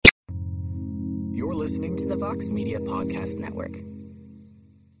You're listening to the Vox Media Podcast Network.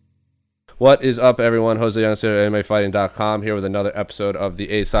 What is up, everyone? Jose Youngster, MMAfighting.com, here with another episode of the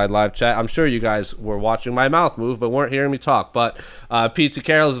A-Side Live Chat. I'm sure you guys were watching my mouth move, but weren't hearing me talk. But Pete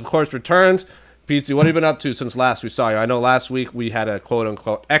Carroll has, of course, returned. Pete, what have you been up to since last we saw you? I know last week we had a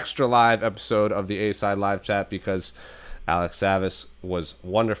quote-unquote extra live episode of the A-Side Live Chat because Alex Savas was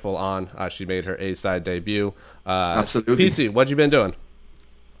wonderful on. She made her A-Side debut. Absolutely. Pete, what you been doing?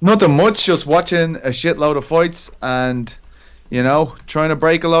 Nothing much, just watching a shitload of fights and, you know, trying to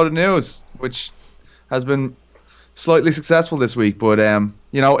break a load of news, which has been slightly successful this week. But,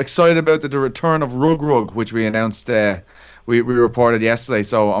 you know, excited about the return of Rug, which we announced, we reported yesterday.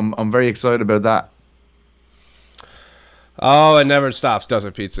 So I'm very excited about that. Oh, it never stops, does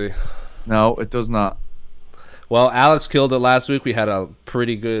it, Pete? No, it does not. Well, Alex killed it last week. We had a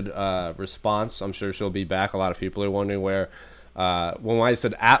pretty good response. I'm sure she'll be back. A lot of people are wondering where... when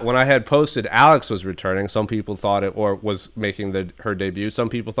I had posted Alex was returning, some people thought it or was making her debut. Some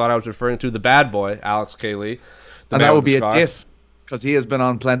people thought I was referring to the bad boy, Alex K. Lee. And that would be a diss, because he has been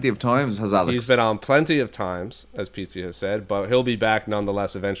on plenty of times, has Alex. He's been on plenty of times, as Pizzi has said, but he'll be back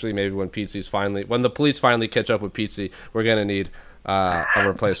nonetheless eventually. Maybe when when the police finally catch up with Pizzi, we're going to need a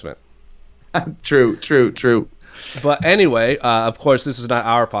replacement. True. But anyway, of course, this is not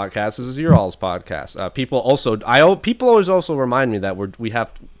our podcast. This is your all's podcast. People always also remind me that we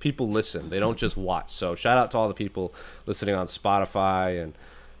have people listen. They don't just watch. So shout out to all the people listening on Spotify and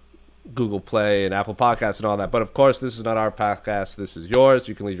Google Play and Apple Podcasts and all that. But of course, this is not our podcast. This is yours.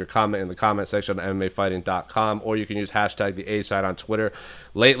 You can leave your comment in the comment section on MMAfighting.com, or you can use hashtag the A-Side on Twitter.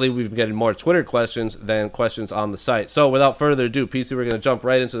 Lately, we've been getting more Twitter questions than questions on the site. So without further ado, PC, we're going to jump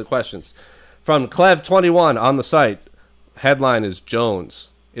right into the questions. From Clev21 on the site, headline is Jones.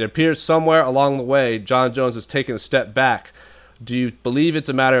 It appears somewhere along the way, Jon Jones has taken a step back. Do you believe it's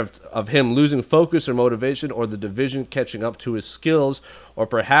a matter of him losing focus or motivation, or the division catching up to his skills, or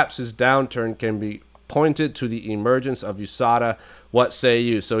perhaps his downturn can be pointed to the emergence of USADA? What say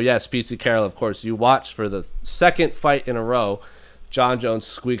you? So yes, PC Carroll, of course, you watched for the second fight in a row. Jon Jones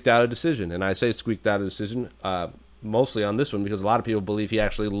squeaked out a decision, and I say squeaked out a decision mostly on this one because a lot of people believe he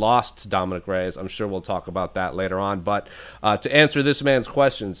actually lost to Dominic Reyes. I'm sure we'll talk about that later on. But to answer this man's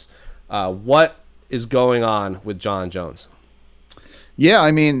questions, what is going on with Jon Jones? Yeah,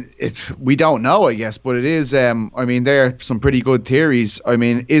 I mean, we don't know, I guess, but it is, I mean, there are some pretty good theories. I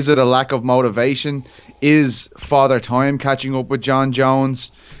mean, is it a lack of motivation? Is Father Time catching up with Jon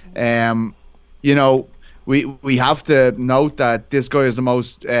Jones? You know, we have to note that this guy is the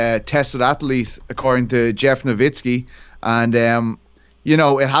most tested athlete, according to Jeff Nowitzki. And, you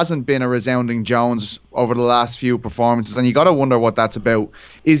know, it hasn't been a resounding Jones over the last few performances. And you got to wonder what that's about.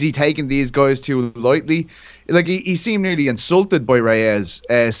 Is he taking these guys too lightly? Like, he seemed nearly insulted by Reyes,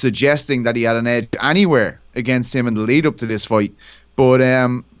 suggesting that he had an edge anywhere against him in the lead up to this fight. But,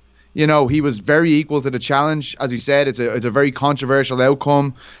 you know, he was very equal to the challenge. As we said, it's a very controversial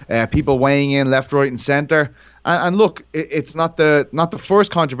outcome. People weighing in left, right, and center. And look, it's not the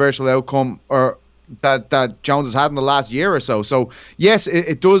first controversial outcome or that Jones has had in the last year or so. So yes,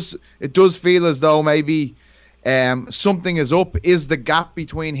 it does feel as though maybe something is up. Is the gap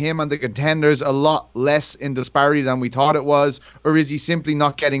between him and the contenders a lot less in disparity than we thought it was, or is he simply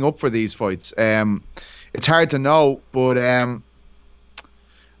not getting up for these fights? It's hard to know, but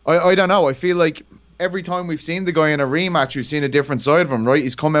I don't know. I feel like every time we've seen the guy in a rematch, we've seen a different side of him, right?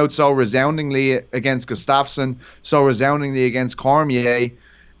 He's come out so resoundingly against Gustafsson, so resoundingly against Cormier.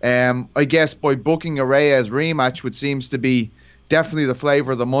 I guess by booking a Reyes rematch, which seems to be definitely the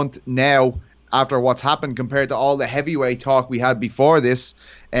flavour of the month now, after what's happened compared to all the heavyweight talk we had before this,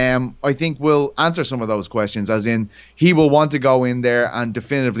 I think we'll answer some of those questions, as in he will want to go in there and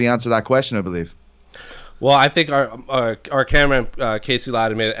definitively answer that question, I believe. Well, I think our cameraman, Casey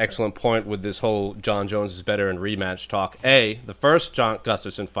Loudon, made an excellent point with this whole Jon Jones is better in rematch talk. The first John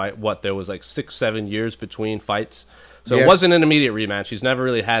Gustafsson fight, there was like 6-7 years between fights. So yes. It wasn't an immediate rematch. He's never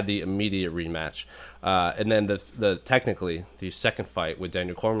really had the immediate rematch. And then technically, the second fight with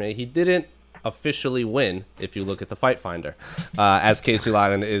Daniel Cormier, he didn't officially win if you look at the Fight Finder, as Casey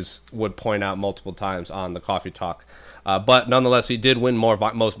Loudon would point out multiple times on the Coffee Talk. But nonetheless, he did win more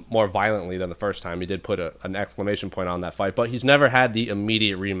violently than the first time. He did put an exclamation point on that fight, but he's never had the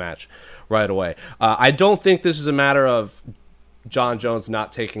immediate rematch right away. I don't think this is a matter of Jon Jones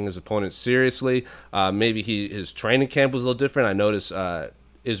not taking his opponent seriously. Maybe his training camp was a little different. I noticed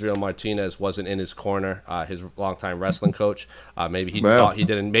Israel Martinez wasn't in his corner, his longtime wrestling coach. Maybe he thought he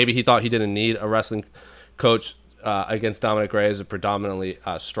didn't need a wrestling coach against Dominic Reyes, a predominantly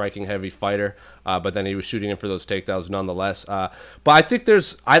striking heavy fighter, but then he was shooting him for those takedowns nonetheless. But I think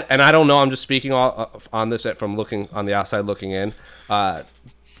I don't know, I'm just speaking on this from looking on the outside looking in.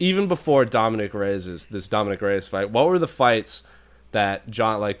 Even before this Dominic Reyes fight, what were the fights that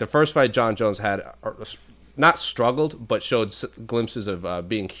the first fight John Jones had, not struggled, but showed glimpses of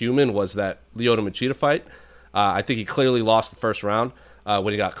being human, was that Lyoto Machida fight. I think he clearly lost the first round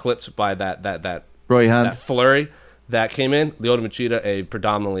when he got clipped by that right hand, that flurry that came in. Lyoto Machida, a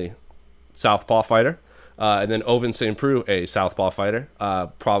predominantly southpaw fighter. And then Ovince St. Preux, a southpaw fighter.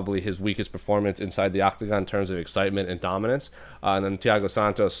 Probably his weakest performance inside the octagon in terms of excitement and dominance. And then Thiago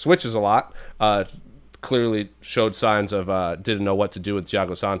Santos switches a lot. Clearly showed signs of didn't know what to do with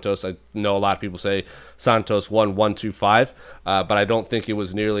Thiago Santos. I know a lot of people say Santos won 1-2-5, but I don't think it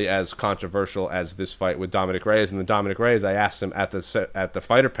was nearly as controversial as this fight with Dominic Reyes. And the Dominic Reyes, I asked him at the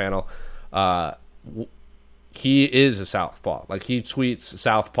fighter panel, he is a southpaw. Like, he tweets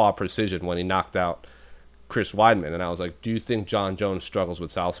southpaw precision when he knocked out Chris Weidman, and I was like, do you think John Jones struggles with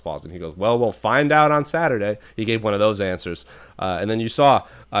southpaws? And he goes, well, we'll find out on Saturday. He gave one of those answers. And then you saw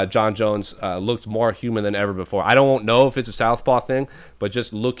John Jones looked more human than ever before. I don't know if it's a southpaw thing, but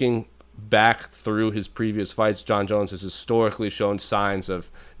just looking back through his previous fights, John Jones has historically shown signs of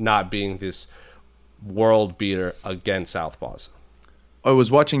not being this world beater against southpaws. I was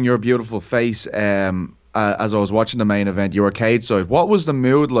watching Your Beautiful Face as I was watching the main event, you were cage side. What was the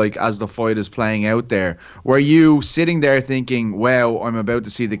mood like as the fight is playing out there? Were you sitting there thinking, wow, I'm about to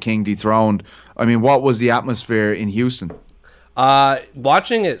see the king dethroned? I mean, what was the atmosphere in Houston?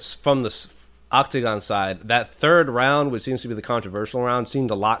 Watching it from the octagon side, that third round, which seems to be the controversial round,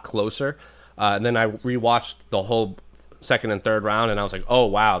 seemed a lot closer. And then I rewatched the whole second and third round, and I was like, oh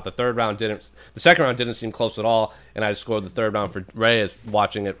wow, the second round didn't seem close at all, and I scored the third round for Reyes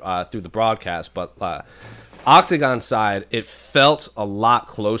watching it through the broadcast. But octagon side, it felt a lot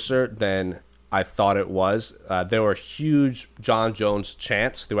closer than I thought it was. There were huge John Jones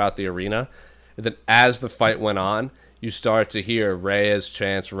chants throughout the arena, and then as the fight went on, you start to hear Reyes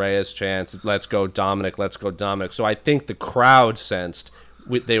chants, let's go Dominic, let's go Dominic. So I think the crowd sensed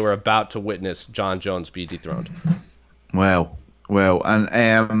they were about to witness John Jones be dethroned. Wow. And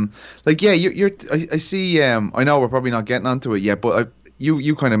I see. I know we're probably not getting onto it yet, but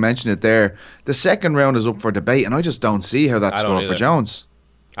you kind of mentioned it there. The second round is up for debate, and I just don't see how that's going for Jones.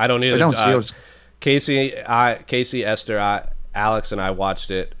 I don't either. I don't see how Casey, Esther, Alex, and I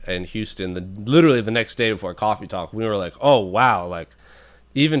watched it in Houston. Literally the next day before Coffee Talk, we were like, "Oh wow!" Like,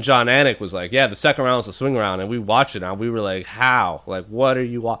 even John Anik was like, "Yeah, the second round was a swing round," and we watched it. And we were like, "How? Like, what are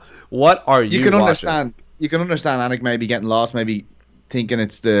you? What are you?" You can watching? Understand. You can understand Anik maybe getting lost, maybe thinking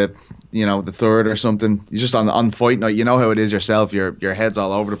it's the third or something. You're just on fight night. You know how it is yourself. Your head's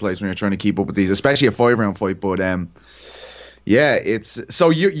all over the place when you're trying to keep up with these, especially a 5-round fight. But yeah, it's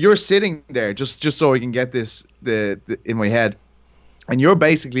so you're sitting there just so I can get this in my head, and you're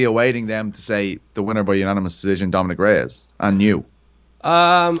basically awaiting them to say the winner by unanimous decision, Dominic Reyes, and you.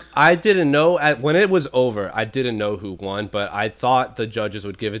 I didn't know when it was over. I didn't know who won, but I thought the judges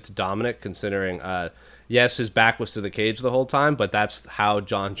would give it to Dominic, considering. Yes, his back was to the cage the whole time, but that's how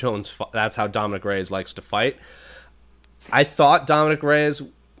that's how Dominic Reyes likes to fight. I thought Dominic Reyes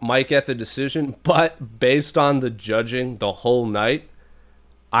might get the decision, but based on the judging the whole night,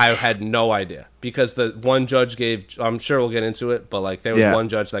 I had no idea. Because the one judge gave, I'm sure we'll get into it, but there was one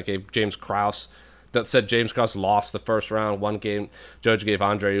judge that gave James Krause, that said James Krause lost the first round. One judge gave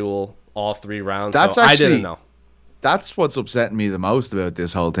Andre Ewell all 3 rounds. I didn't know. That's what's upsetting me the most about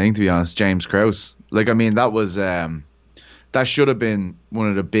this whole thing, to be honest, James Krause. That was that should have been one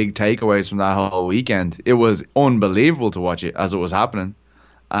of the big takeaways from that whole weekend. It was unbelievable to watch it as it was happening,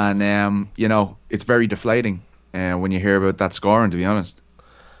 and it's very deflating when you hear about that scoring, to be honest.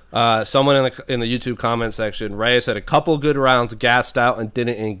 Someone in the YouTube comment section, Reyes had a couple good rounds, gassed out, and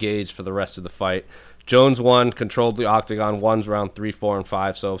didn't engage for the rest of the fight. Jones won, controlled the octagon, won round 3, 4, and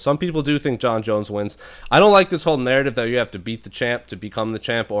 5. So some people do think John Jones wins. I don't like this whole narrative that you have to beat the champ to become the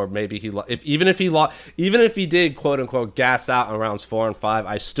champ, or maybe even if he did quote unquote gas out in rounds 4 and 5,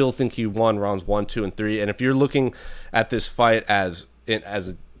 I still think he won rounds 1, 2, and 3. And if you're looking at this fight as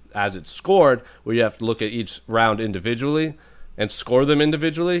it's scored, where you have to look at each round individually and score them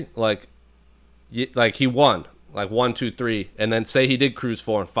individually, like he won 1, 2, 3, and then say he did cruise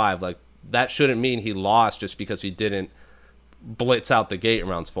 4 and 5, that shouldn't mean he lost just because he didn't blitz out the gate in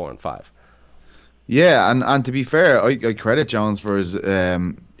rounds 4 and 5. Yeah, and to be fair, I credit Jones for his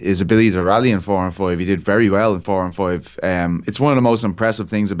ability to rally in 4 and 5. He did very well in 4 and 5. It's one of the most impressive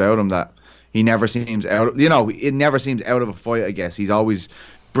things about him that he never seems out. It never seems out of a fight. I guess he's always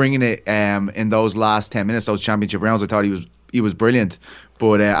bringing it in those last 10 minutes, those championship rounds. I thought he was brilliant.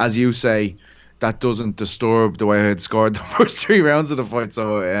 But as you say, that doesn't disturb the way I had scored the first 3 rounds of the fight.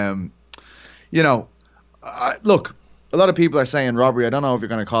 So, look, a lot of people are saying robbery. I don't know if you're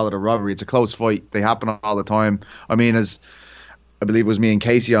going to call it a robbery. It's a close fight. They happen all the time. I mean, as I believe it was me and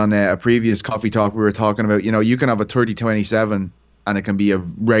Casey on a previous coffee talk, we were talking about, you can have a 30-27 and it can be a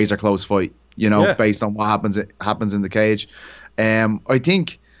razor close fight, based on what happens in the cage. I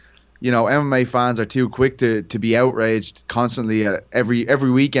think, MMA fans are too quick to be outraged constantly.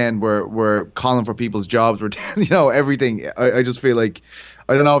 Every weekend we're calling for people's jobs. We're, everything. I just feel like,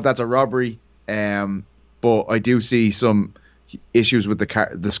 I don't know if that's a robbery, but I do see some issues with the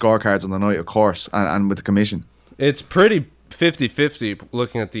scorecards on the night, of course, and with the commission. It's pretty 50-50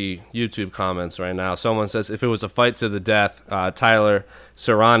 looking at the YouTube comments right now. Someone says if it was a fight to the death, Tyler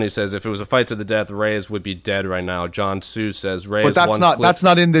Serrani says if it was a fight to the death, Reyes would be dead right now. John Sue says Reyes. But that's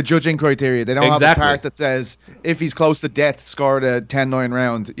not in the judging criteria. They don't have a part that says if he's close to death, scored a 10-9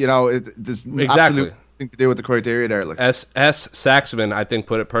 round. There's absolutely nothing to do with the criteria there. Like S. Saxman, I think,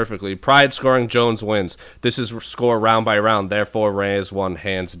 put it perfectly. Pride scoring, Jones wins. This is score round by round. Therefore, Reyes won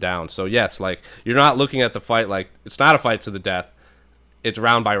hands down. So yes, like you're not looking at the fight like it's not a fight to the death. It's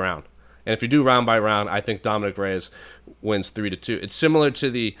round by round. And if you do round by round, I think Dominic Reyes wins 3-2. It's similar to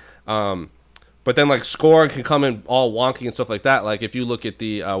the, but then like scoring can come in all wonky and stuff like that. Like if you look at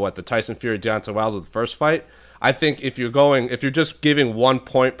the Tyson Fury Deontay Wilder the first fight, I think if you're just giving 1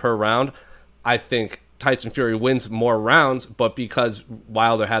 point per round, I think Tyson Fury wins more rounds. But because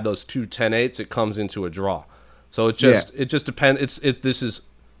Wilder had those 2 10-8s, it comes into a draw. So it just depends.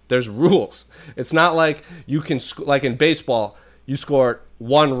 There's rules. It's not like you can like in baseball. You score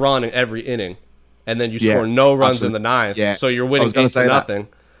 1 run in every inning, and then you score no runs in the 9th. Yeah. So you're winning 8-0.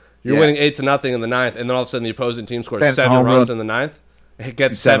 You're winning 8-0 in the 9th, and then all of a sudden the opposing team scores 7 runs in the 9th. It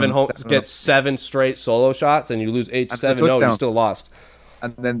gets 7 straight solo shots, and you lose 8-7. No, you still lost.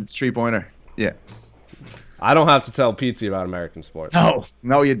 And then it's 3-pointer. Yeah. I don't have to tell Pizzi about American sports.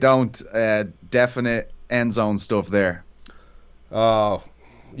 No, you don't. Definite end zone stuff there. Oh,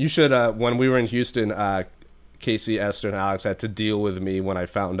 you should. When we were in Houston. Casey, Esther, and Alex had to deal with me when I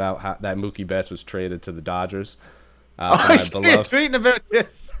found out that Mookie Betts was traded to the Dodgers. I saw you tweeting about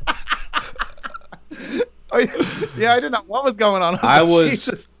this. I didn't know what was going on. I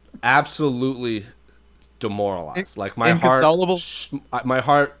was absolutely demoralized. Like my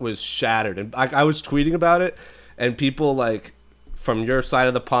heart was shattered, and I was tweeting about it, and people like from your side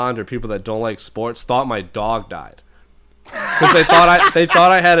of the pond or people that don't like sports thought my dog died. Because they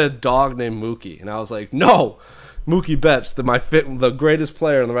thought I had a dog named Mookie, and I was like, no, Mookie Betts, the greatest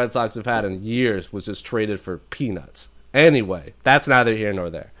player the Red Sox have had in years, was just traded for peanuts. Anyway, that's neither here nor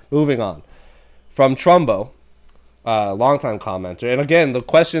there. Moving on. From Trumbo, longtime commenter, and again, the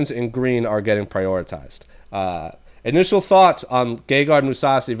questions in green are getting prioritized. Initial thoughts on Gegard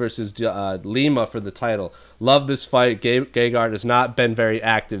Mousasi versus Lima for the title. Love this fight. Gegard has not been very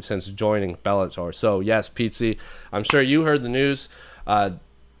active since joining Bellator. So, yes, Pizzi, I'm sure you heard the news. Douglas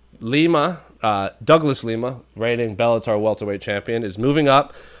Lima, reigning Bellator welterweight champion, is moving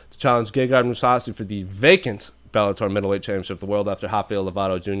up to challenge Gegard Mousasi for the vacant Bellator middleweight championship of the world after Rafael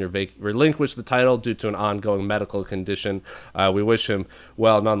Lovato Jr. Relinquished the title due to an ongoing medical condition. We wish him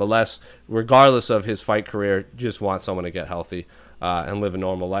well nonetheless. Regardless of his fight career, just want someone to get healthy and live a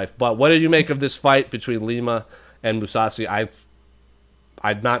normal life. But what did you make of this fight between Lima and Mousasi?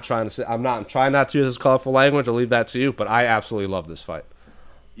 I'm trying not to use this colorful language. I'll leave that to you, but I absolutely love this fight.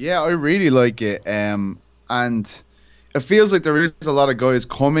 Yeah, I really like it. And it feels like there is a lot of guys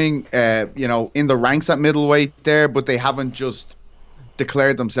coming, in the ranks at middleweight there, but they haven't just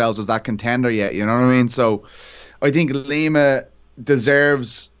declared themselves as that contender yet. You know what I mean? So I think Lima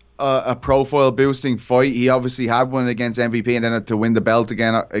deserves a profile boosting fight. He obviously had one against MVP and then had to win the belt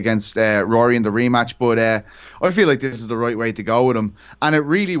again against Rory in the rematch. But I feel like this is the right way to go with him. And it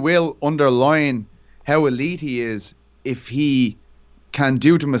really will underline how elite he is if he can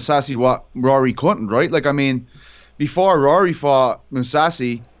do to Mousasi what Rory couldn't, right? Like, I mean, before Rory fought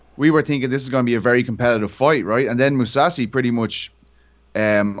Mousasi, we were thinking this is going to be a very competitive fight, right? And then Mousasi pretty much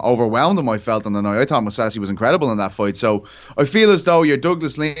overwhelmed him, I felt, on the night. I thought Mousasi was incredible in that fight. So I feel as though you're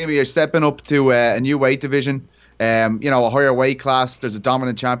Douglas Lima, you're stepping up to a new weight division, a higher weight class. There's a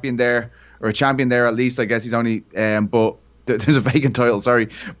dominant champion there, or a champion there at least. I guess he's only, but there's a vacant title, sorry.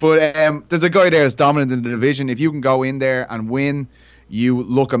 But there's a guy there that's dominant in the division. If you can go in there and win, you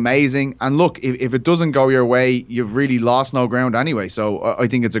look amazing. And look, if it doesn't go your way, you've really lost no ground anyway. So I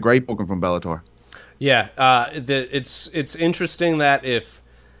think it's a great booking from Bellator. Yeah, it's interesting that if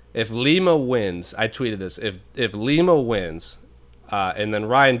Lima wins, I tweeted this. If Lima wins, and then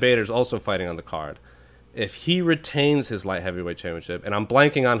Ryan Bader's also fighting on the card. If he retains his light heavyweight championship, and I'm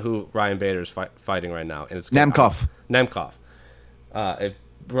blanking on who Ryan Bader's fighting right now, and it's Nemkov. Nemkov. If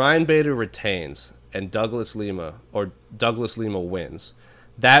Ryan Bader retains and Douglas Lima wins,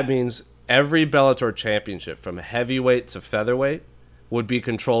 that means every Bellator championship from heavyweight to featherweight would be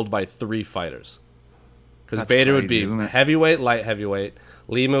controlled by 3 fighters. Because Bader would be heavyweight, light heavyweight,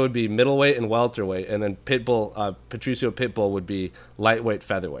 Lima would be middleweight and welterweight, and then Patricio Pitbull would be lightweight,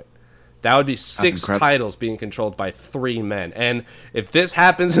 featherweight. That would be 6 titles being controlled by 3 men. And if this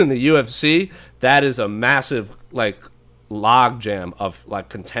happens in the UFC, that is a massive logjam of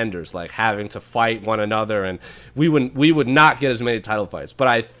contenders having to fight one another, and we would not get as many title fights. But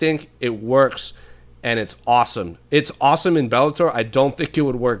I think it works, and it's awesome. It's awesome in Bellator. I don't think it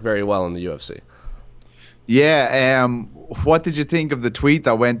would work very well in the UFC. Yeah, what did you think of the tweet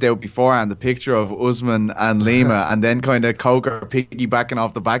that went out beforehand, the picture of Usman and Lima, and then kind of Coker piggybacking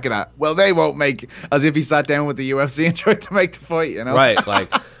off the back of that? Well, they won't make, as if he sat down with the UFC and tried to make the fight, you know? Right,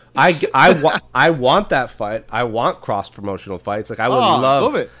 I want that fight. I want cross-promotional fights. I would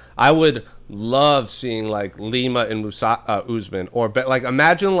love it. I would love seeing Lima and Usman, or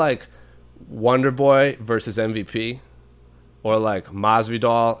imagine Wonder Boy versus MVP, or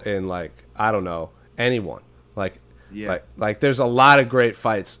Masvidal and I don't know, anyone. There's a lot of great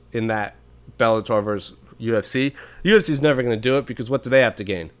fights in that Bellator versus UFC. UFC's never going to do it because what do they have to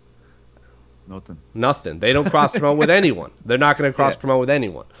gain? Nothing. They don't cross promote with anyone. They're not going to cross promote with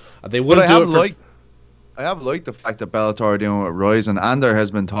anyone. They wouldn't do it. I have liked the fact that Bellator are doing with Ryzen, and there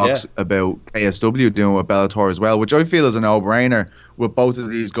has been talks about KSW doing with Bellator as well, which I feel is a no-brainer with both of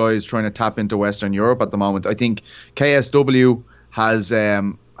these guys trying to tap into Western Europe at the moment. I think KSW has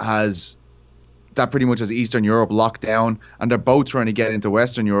that pretty much has Eastern Europe locked down, and they're both trying to get into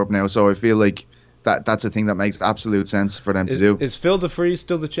Western Europe now. So I feel like that's a thing that makes absolute sense for them to do. Is Phil DeFries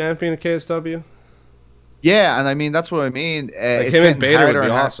still the champion of KSW? Yeah, and I mean that's what I mean. Him and Bader would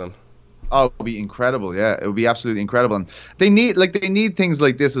be awesome. Oh, it would be incredible. Yeah, it would be absolutely incredible. And they need things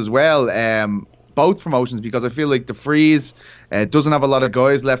like this as well. Both promotions, because I feel like DeFries doesn't have a lot of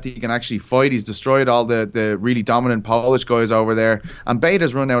guys left he can actually fight. He's destroyed all the really dominant Polish guys over there, and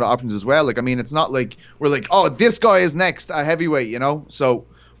Bader's run out of options as well. It's not like we're oh, this guy is next at heavyweight, you know. So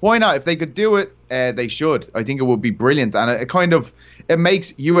why not? If they could do it, they should. I think it would be brilliant, and it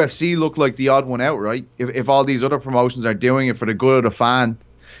makes UFC look like the odd one out, right? If all these other promotions are doing it for the good of the fan,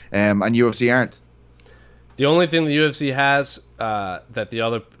 and UFC aren't. The only thing the UFC has that the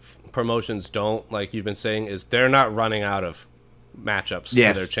other promotions don't, like you've been saying, is they're not running out of matchups for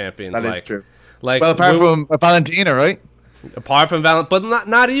their champions. That is true. Apart from Valentina, right? Apart from but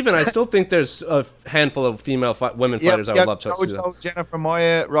not even. I still think there's a handful of women fighters I would love to see. Jennifer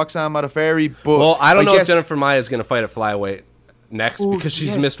Maia, Roxanne Modafferi, but I don't know if Jennifer Maia is going to fight at flyweight next because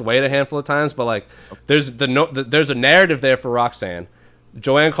she's missed weight a handful of times. But there's a narrative there for Roxanne.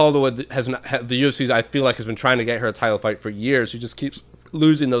 Joanne Calderwood the UFC, I feel has been trying to get her a title fight for years. She just keeps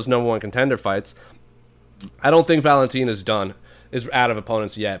losing those number one contender fights. I don't think Valentina's is out of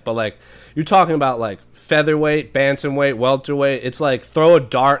opponents yet, but you're talking about featherweight, bantamweight, welterweight. It's throw a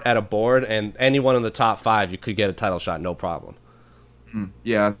dart at a board and anyone in the top 5 you could get a title shot, no problem.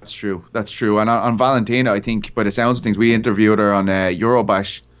 Yeah, that's true. And on Valentina, I think by the sounds of things, we interviewed her on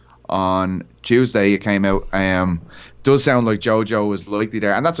Eurobash on Tuesday. It came out. Does sound like JoJo is likely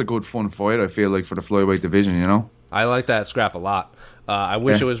there, and that's a good fun fight. I feel for the flyweight division, you know. I like that scrap a lot. I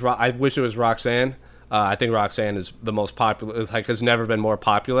wish it was Roxanne. I think Roxanne is the most popular. Has never been more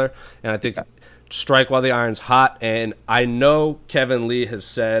popular, and I think strike while the iron's hot. And I know Kevin Lee has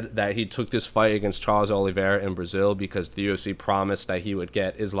said that he took this fight against Charles Oliveira in Brazil because the UFC promised that he would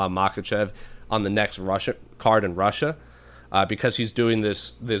get Islam Makhachev on the next Russia card in Russia, because he's doing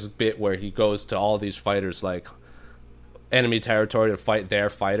this bit where he goes to all these fighters enemy territory to fight their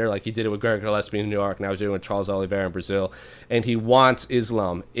fighter. He did it with Greg Gillespie in New York, now he's doing it with Charles Oliveira in Brazil, and he wants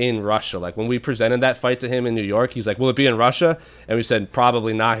Islam in Russia. When we presented that fight to him in New York, he's will it be in Russia? And we said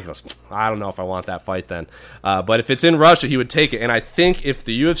probably not. He goes, I don't know if I want that fight then, but if it's in Russia, he would take it. And I think if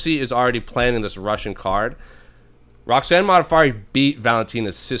the UFC is already planning this Russian card, Roxanne Modafferi beat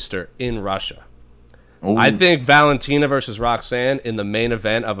Valentina's sister in Russia. Ooh. I think Valentina versus Roxanne in the main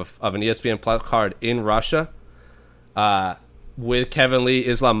event of an ESPN Plus card in Russia, with Kevin Lee,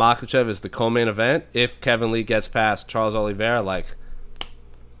 Islam Makhachev is the co-main event. If Kevin Lee gets past Charles Oliveira,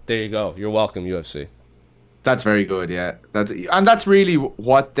 there you go. You're welcome, UFC. That's very good, yeah. That's really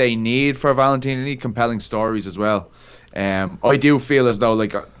what they need for Valentina. They need compelling stories as well. I do feel as though,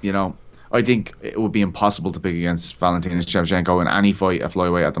 I think it would be impossible to pick against Valentina Shevchenko in any fight at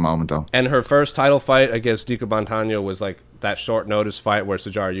flyweight at the moment, though. And her first title fight against Dika Montano was that short notice fight where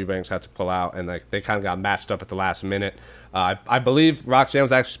Sijara Eubanks had to pull out, and like they kind of got matched up at the last minute. I believe Roxanne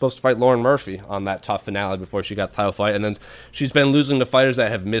was actually supposed to fight Lauren Murphy on that tough finale before she got the title fight, and then she's been losing to fighters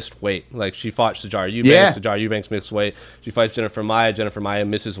that have missed weight. Like she fought Sijara Eubanks, Sijara Eubanks missed weight. She fights Jennifer Maia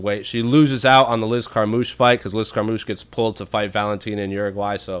misses weight. She loses out on the Liz Carmouche fight because Liz Carmouche gets pulled to fight Valentina in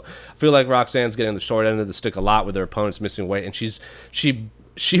Uruguay. So I feel like Roxanne's getting the short end of the stick a lot with her opponents missing weight, and she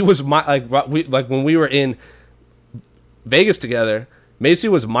was like when we were in Vegas together, Macy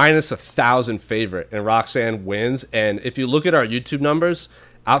was minus 1,000 favorite, and Roxanne wins. And if you look at our YouTube numbers,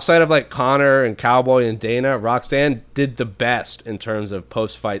 outside of like Connor and Cowboy and Dana, Roxanne did the best in terms of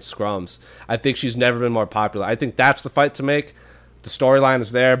post-fight scrums. I think she's never been more popular. I think that's the fight to make. The storyline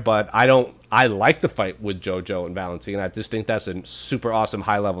is there, but I like the fight with JoJo and Valentina. I just think that's a super awesome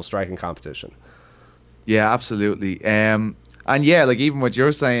high-level striking competition. Yeah, absolutely. And yeah, like even what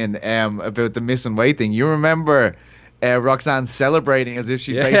you're saying about the missing weight thing, you remember Roxanne celebrating as if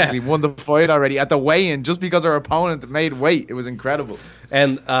she basically won the fight already at the weigh-in just because her opponent made weight. It was incredible.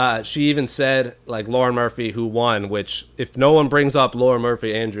 And she even said, like, Lauren Murphy, who won, which if no one brings up Lauren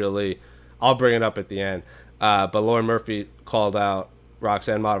Murphy, Andrea Lee, I'll bring it up at the end. But Lauren Murphy called out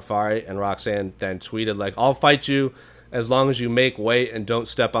Roxanne Modafferi, and Roxanne then tweeted, like, I'll fight you as long as you make weight and don't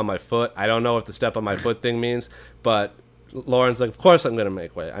step on my foot. I don't know what the step on my foot thing means, but Lauren's like, of course I'm going to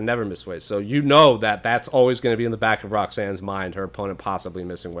make weight. I never miss weight. So you know that's always going to be in the back of Roxanne's mind, her opponent possibly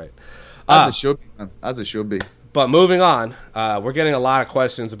missing weight. As it should be, man. As it should be. But moving on, we're getting a lot of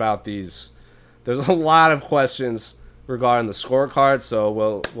questions about these. There's a lot of questions regarding the scorecard,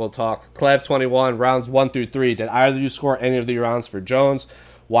 so we'll talk. Clev 21, rounds 1 through 3. Did either of you score any of the rounds for Jones?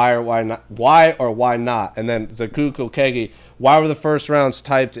 Why or why not? Why or why not? And then Zaku Kokegi, why were the first rounds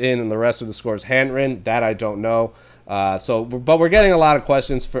typed in and the rest of the scores handwritten? That I don't know. But we're getting a lot of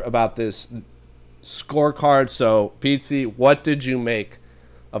questions about this scorecard. So, Pizzi, what did you make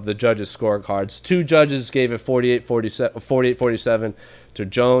of the judges' scorecards? 2 judges gave it 48-47 to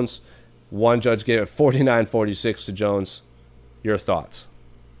Jones. 1 judge gave it 49-46 to Jones. Your thoughts?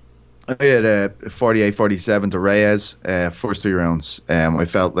 I had 48-47 to Reyes. First 3 rounds. I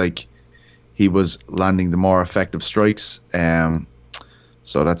felt like he was landing the more effective strikes. So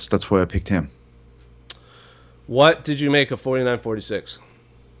that's why I picked him. What did you make of 49-46?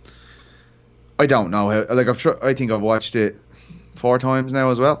 I don't know. I think I've watched it 4 times now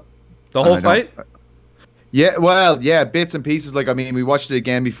as well. The whole fight? Yeah, well, yeah, bits and pieces. Like, I mean, we watched it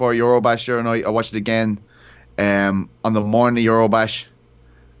again before Eurobash the other night. I watched it again on the morning of Eurobash,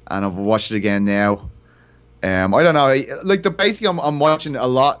 and I've watched it again now. I don't know. Basically, I'm watching a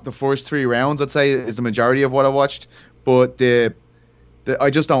lot. The first 3 rounds, I'd say, is the majority of what I watched. But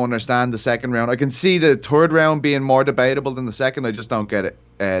I just don't understand the second round. I can see the third round being more debatable than the second. I just don't get it.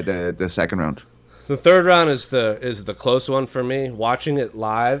 The second round. The third round is the close one for me. Watching it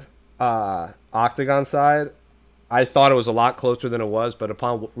live, Octagon side, I thought it was a lot closer than it was. But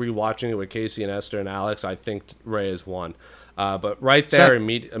upon rewatching it with Casey and Esther and Alex, I think Reyes won. But right there,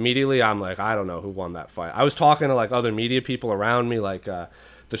 immediately, I'm like, I don't know who won that fight. I was talking to like other media people around me, like the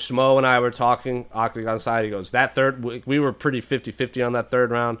Schmo and I were talking, Octagon side. He goes, that third, we were pretty 50-50 on that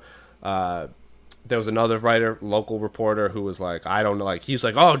third round. There was another writer, local reporter, who was like, I don't know, like, he's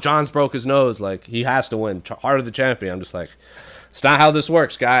like, oh, John's broke his nose, like, he has to win, Heart of the Champion. I'm just like, it's not how this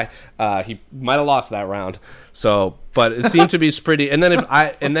works, guy. He might have lost that round. So, but it seemed to be pretty. And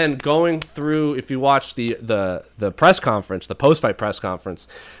then going through, if you watch the press conference, the post-fight press conference,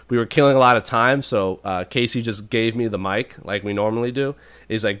 we were killing a lot of time. So Casey just gave me the mic like we normally do.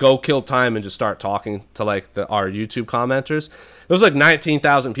 He's like, go kill time and just start talking to like our YouTube commenters. There was like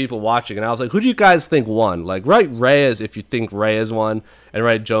 19,000 people watching, and I was like, who do you guys think won? Like, write Reyes if you think Reyes won, and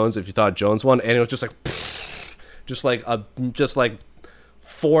write Jones if you thought Jones won. And it was just like, just like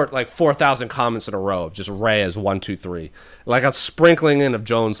 4,000 comments in a row of just Reyes 1, 2, 3, like a sprinkling in of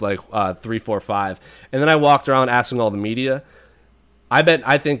Jones like 3, 4, 5. And then I walked around asking all the media. I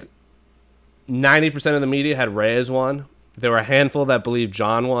think 90% of the media had Reyes won. There were a handful that believed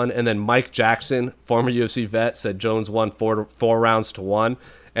John won, and then Mike Jackson, former UFC vet, said Jones won 4 rounds to 1.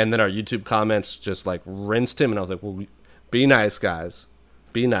 And then our YouTube comments just like rinsed him, and I was like, well, be nice, guys,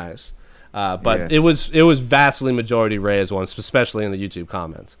 be nice. But yes. it was vastly majority Reyes ones, especially in the YouTube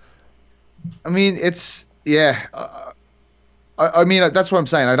comments. I mean, it's I mean, that's what I'm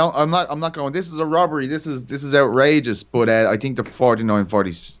saying. I'm not going, this is a robbery. This is outrageous. But I think the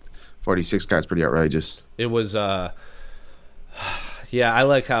 49-46 card's pretty outrageous. It was yeah. I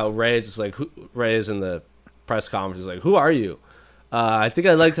like how Reyes is like, Reyes in the press conference is like, who are you? I think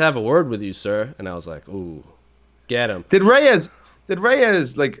I'd like to have a word with you, sir. And I was like, ooh, get him. Did Reyes,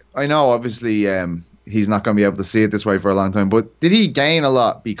 like, I know obviously he's not going to be able to see it this way for a long time. But did he gain a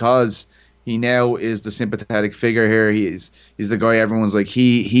lot because he now is the sympathetic figure here? He's the guy everyone's like,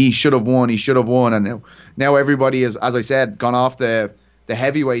 he should have won, and now everybody is, as I said, gone off the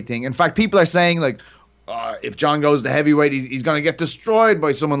heavyweight thing. In fact, people are saying like, if John goes to heavyweight, he's going to get destroyed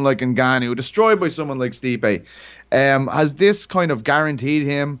by someone like Ngannou, destroyed by someone like Stipe. Has this kind of guaranteed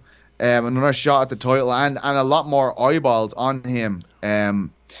him another shot at the title and a lot more eyeballs on him?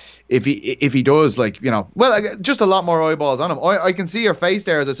 If he does, like, you know, well, just a lot more eyeballs on him. I can see your face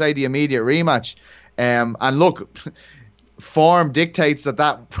there as I say the immediate rematch. And look, form dictates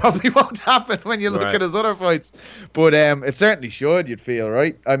that probably won't happen when you look at his other fights. But it certainly should, you'd feel,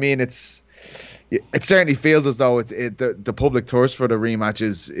 right? I mean, it certainly feels as though the public thirst for the rematch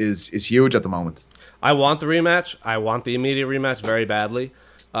is huge at the moment. I want the rematch. I want the immediate rematch very badly.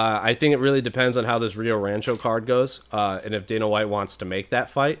 I think it really depends on how this Rio Rancho card goes, and if Dana White wants to make that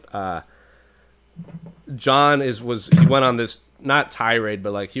fight. John he went on this, not tirade,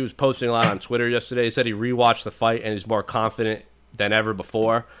 but like he was posting a lot on Twitter yesterday. He said he rewatched the fight and he's more confident than ever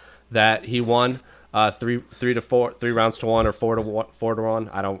before that he won 3 rounds to 1 or 4 to 1.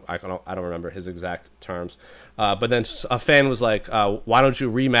 I don't remember his exact terms. But then a fan was like, "Why don't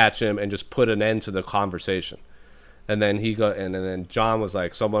you rematch him and just put an end to the conversation?" And then and then John was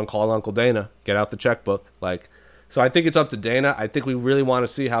like, "Someone call Uncle Dana, get out the checkbook." Like, so I think it's up to Dana. I think we really want to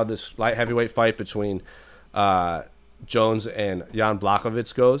see how this light heavyweight fight between Jones and Jan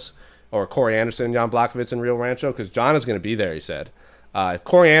Blachowicz goes, or Corey Anderson and Jan Blachowicz in Rio Rancho, because John is going to be there. He said, if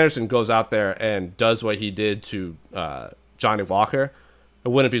Corey Anderson goes out there and does what he did to Johnny Walker, I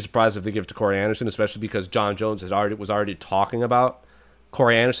wouldn't be surprised if they give it to Corey Anderson, especially because John Jones was already talking about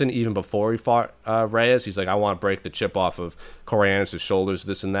Corey Anderson even before he fought Reyes. He's like, I want to break the chip off of Corey Anderson's shoulders,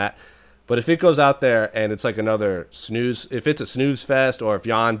 this and that. But if it goes out there and it's like another snooze, if it's a snooze fest, or if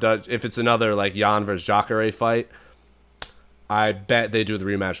it's another like Jan versus Jacare fight, I bet they do the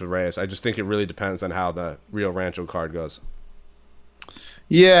rematch with Reyes. I just think it really depends on how the Rio Rancho card goes.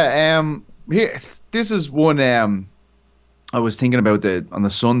 Yeah, here, this is one I was thinking about on the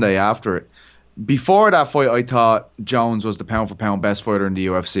Sunday after it. Before that fight, I thought Jones was the pound-for-pound best fighter in the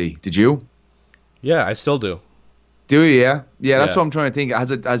UFC. Did you? Yeah, I still do. Do you? Yeah, that's what I'm trying to think.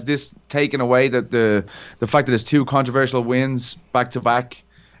 Has this taken away that the fact that there's 2 controversial wins back to back?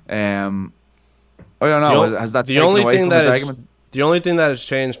 I don't know. Has that taken away from his argument? The only thing that has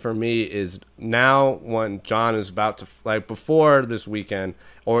changed for me is now when John is about to, like, before this weekend,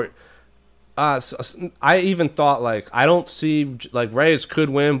 or I even thought, like, I don't see, like, Reyes could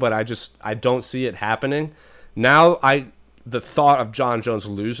win, but I don't see it happening. Now the thought of John Jones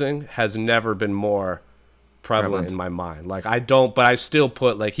losing has never been more prevalent in my mind. Like, but I still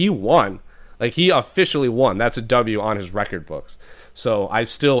put, like, he won. Like, he officially won. That's a W on his record books. So I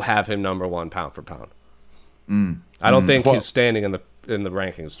still have him number 1 pound for pound. I don't think his standing in the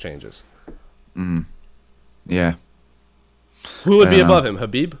rankings changes. Yeah. Who would be above him?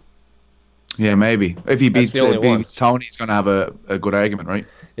 Habib? Yeah, maybe. If he beats Tony, he's going to have a good argument, right?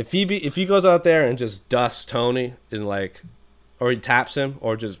 If he goes out there and just dusts Tony and, like, or he taps him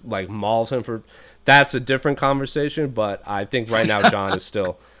or just, like, mauls him that's a different conversation. But I think right now John is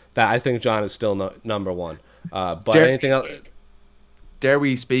still number 1. But anything else? Dare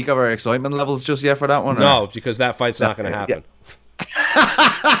we speak of our excitement levels just yet for that one? No, because that fight's not going to happen.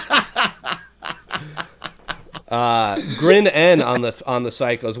 Grin N on the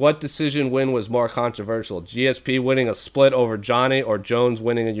site goes, what decision win was more controversial? GSP winning a split over Johnny or Jones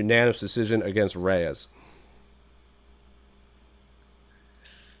winning a unanimous decision against Reyes?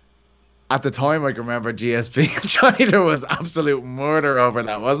 At the time, I can remember GSP and Johnny, there was absolute murder over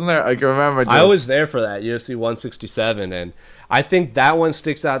that, wasn't there? I can remember. I was there for that, UFC 167, and I think that one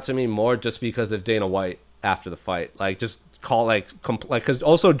sticks out to me more just because of Dana White after the fight. Like, just call, because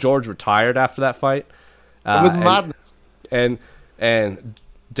also George retired after that fight. It was madness. And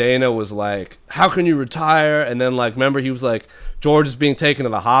Dana was like, how can you retire? And then, like, remember, he was like, George is being taken to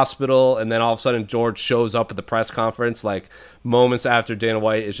the hospital, and then all of a sudden George shows up at the press conference, like, moments after Dana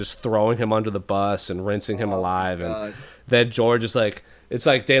White is just throwing him under the bus and rinsing him alive. And then George is like, it's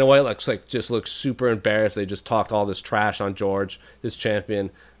like Dana White looks super embarrassed. They just talked all this trash on George, his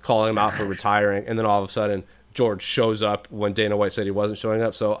champion, calling him out for retiring, and then all of a sudden George shows up when Dana White said he wasn't showing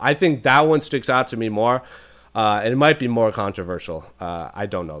up. So I think that one sticks out to me more. And it might be more controversial. I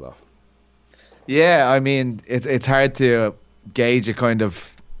don't know, though. Yeah, I mean, it's hard to gauge it kind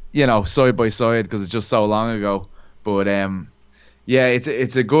of, side by side because it's just so long ago. But yeah,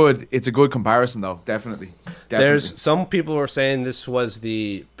 it's a good comparison though, definitely. There's some people were saying this was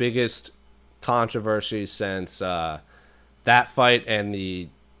the biggest controversy since that fight and the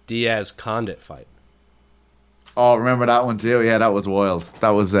Diaz Condit fight. Oh, remember that one too? Yeah, that was wild. That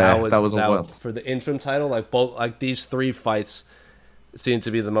was wild. For the interim title. Like these three fights seem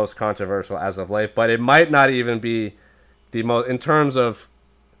to be the most controversial as of late, but it might not even be the most in terms of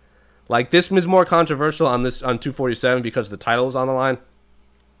like this was more controversial on 247 because the title was on the line.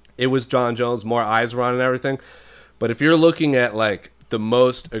 It was John Jones, more eyes were on and everything. But if you're looking at like the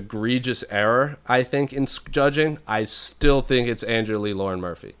most egregious error, I think in judging, I still think it's Andrew Lee, Lauren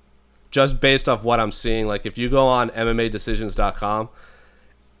Murphy. Just based off what I'm seeing, like if you go on MMADecisions.com,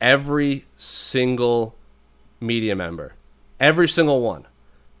 every single media member, every single one,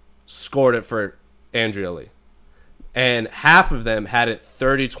 scored it for Andrea Lee. And half of them had it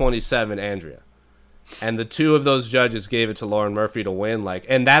 30-27 Andrea. And the two of those judges gave it to Lauren Murphy to win.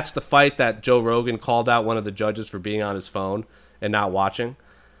 And that's the fight that Joe Rogan called out one of the judges for being on his phone and not watching.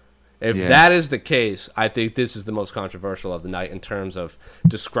 If that is the case, I think this is the most controversial of the night in terms of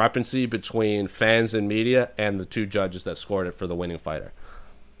discrepancy between fans and media and the two judges that scored it for the winning fighter.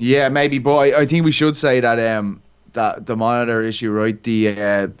 Yeah, maybe, but I think we should say that that the monitor issue, right?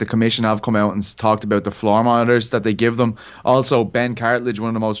 The commission have come out and talked about the floor monitors that they give them. Also, Ben Cartledge,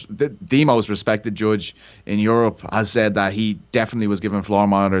 one of the most respected judge in Europe, has said that he definitely was given floor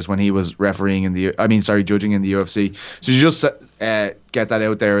monitors when he was judging in the UFC. So you just get that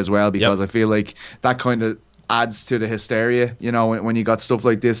out there as well, because I feel like that kind of adds to the hysteria, when you got stuff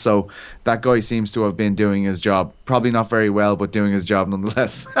like this. So that guy seems to have been doing his job, probably not very well, but doing his job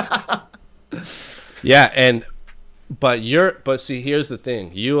nonetheless. Yeah, but see, here's the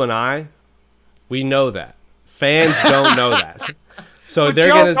thing. You and I, we know that. Fans don't know that. So but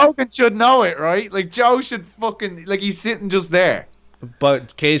Joe Rogan should know it, right? Like Joe should fucking he's sitting just there.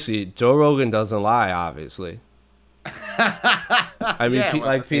 But Casey, Joe Rogan doesn't lie, obviously. I mean,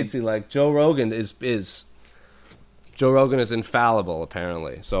 Joe Rogan is Joe Rogan is infallible,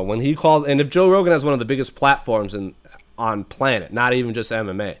 apparently. So when he calls, and if Joe Rogan has one of the biggest platforms on planet, not even just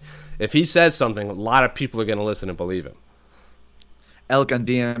MMA, if he says something, a lot of people are going to listen and believe him. Elk and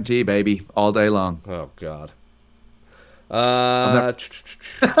DMT, baby, all day long. Oh, God.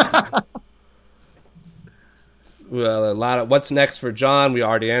 Well, a lot of what's next for John. We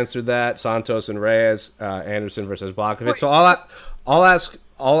already answered that. Santos and Reyes, Anderson versus Blachowicz. So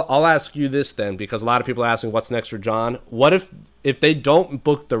I'll ask you this then, because a lot of people are asking what's next for John. What if they don't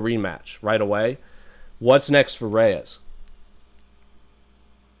book the rematch right away? What's next for Reyes?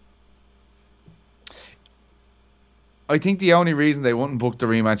 I think the only reason they wouldn't book the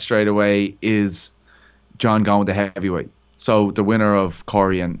rematch straight away is John going with the heavyweight. So the winner of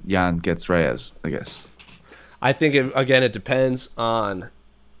Corey and Jan gets Reyes, I guess. I think, it depends on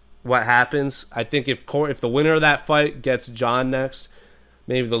what happens. I think if the winner of that fight gets John next,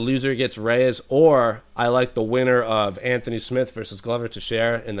 maybe the loser gets Reyes, or I like the winner of Anthony Smith versus Glover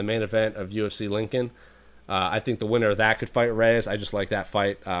Teixeira in the main event of UFC Lincoln. I think the winner of that could fight Reyes. I just like that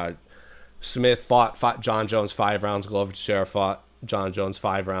fight. Smith fought John Jones 5 rounds. Glover Teixeira fought John Jones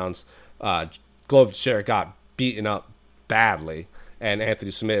 5 rounds. Glover Teixeira got beaten up badly, and Anthony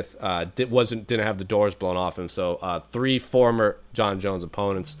Smith didn't have the doors blown off him. So 3 former John Jones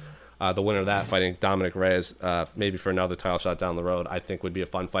opponents. The winner of that fighting Dominic Reyes, maybe for another title shot down the road, I think would be a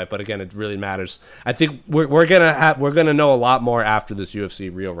fun fight. But again, it really matters. I think we're gonna know a lot more after this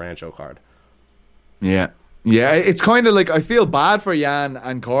UFC Rio Rancho card. Yeah. Yeah, it's kind of like I feel bad for Jan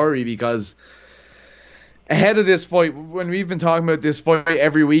and Corey, because ahead of this fight, when we've been talking about this fight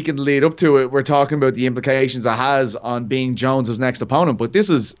every week in the lead up to it, we're talking about the implications it has on being Jones's next opponent. But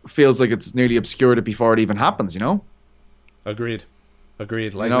this feels like it's nearly obscured it before it even happens, Agreed.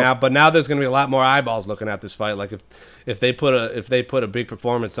 Now there's going to be a lot more eyeballs looking at this fight. Like if they put a big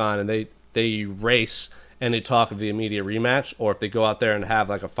performance on and they race and they talk of the immediate rematch, or if they go out there and have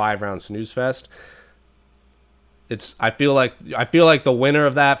like a 5-round snooze fest. I feel like the winner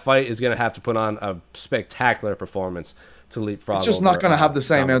of that fight is going to have to put on a spectacular performance to leapfrog. It's just not going to have the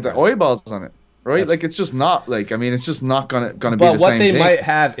same amount of eyeballs on it, right? It's just not it's just not going to be the same thing. But what they might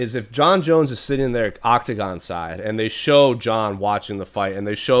have is if John Jones is sitting there octagon side and they show John watching the fight and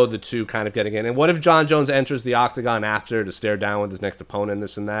they show the two kind of getting in. And what if John Jones enters the octagon after to stare down with his next opponent,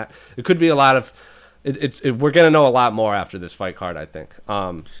 this and that? It could be a lot of. We're going to know a lot more after this fight card, I think.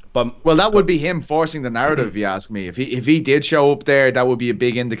 That would be him forcing the narrative, if you ask me. If he did show up there, that would be a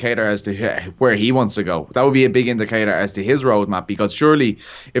big indicator as to where he wants to go. That would be a big indicator as to his roadmap, because surely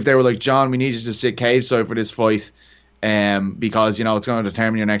if they were like, John, we need you to sit cage side for this fight, because it's going to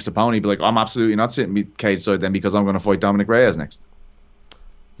determine your next opponent, he'd be like, I'm absolutely not sitting cage side then, because I'm going to fight Dominic Reyes next.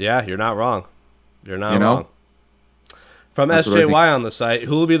 Yeah, you're not wrong. You're not wrong. From SJY on the site,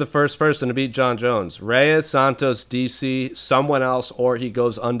 who will be the first person to beat John Jones? Reyes, Santos, DC, someone else, or he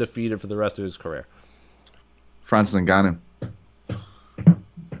goes undefeated for the rest of his career? Francis Ngannou.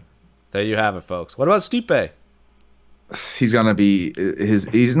 There you have it, folks. What about Stipe? He's gonna be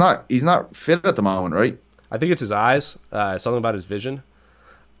he's not fit at the moment, right? I think it's his eyes. Something about his vision.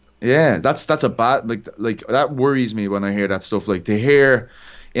 Yeah, that's a bad like that worries me when I hear that stuff. Like to hear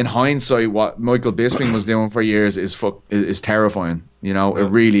in hindsight what Michael Bisping was doing for years is terrifying. You know, it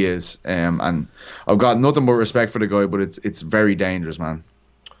really is. And I've got nothing but respect for the guy, but it's very dangerous, man.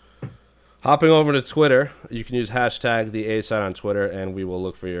 Hopping over to Twitter, you can use hashtag the A side on Twitter, and we will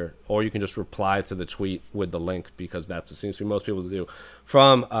look for or you can just reply to the tweet with the link, because that's what seems to be most people to do.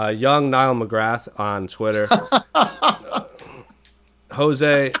 From young Niall McGrath on Twitter,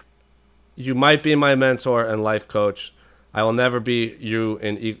 Jose, you might be my mentor and life coach. I will never be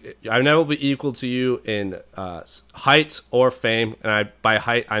equal to you in height or fame, and by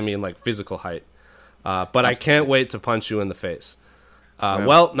height I mean like physical height. But absolutely. I can't wait to punch you in the face.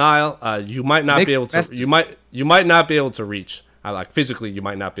 Well, Niall, you might not be able to. You might not be able to reach. Like physically, you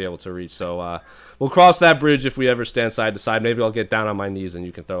might not be able to reach. So we'll cross that bridge if we ever stand side to side. Maybe I'll get down on my knees and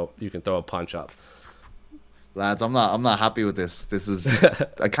you can throw a punch up. Lads, I'm not happy with this. This is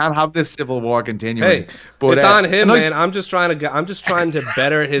I can't have this civil war continuing. Hey, but it's on him, man. I'm just trying to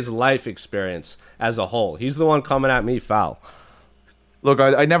better his life experience as a whole. He's the one coming at me foul. Look,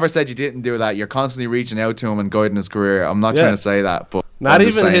 I never said you didn't do that. You're constantly reaching out to him and guiding his career. I'm not trying to say that, but not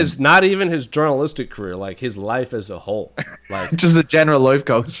even his journalistic career, like his life as a whole, like just a general life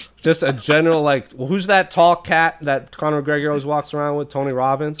coach, just a general who's that tall cat that Conor McGregor always walks around with? Tony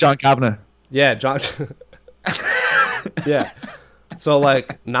Robbins, John Kavanagh. Yeah, John. Yeah. So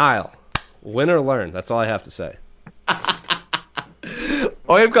Niall, win or learn. That's all I have to say.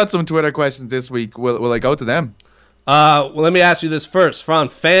 I've got some Twitter questions this week. Will I go to them? Well, let me ask you this first. From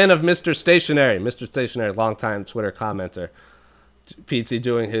fan of Mr. Stationary, longtime Twitter commenter, Pete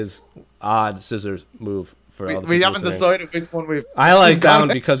doing his odd scissors move for all the we haven't decided which one we've. I like that one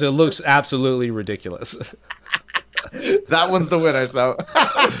because it looks absolutely ridiculous. That one's the winner. So,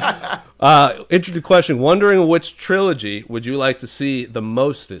 interesting question. Wondering which trilogy would you like to see the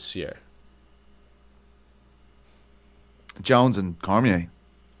most this year? Jones and Cormier.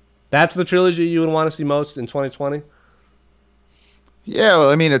 That's the trilogy you would want to see most in 2020? Yeah, well,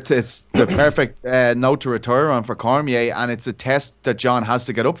 I mean, it's the perfect note to retire on for Cormier, and it's a test that John has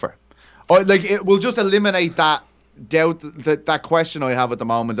to get up for. It will just eliminate that doubt, that question I have at the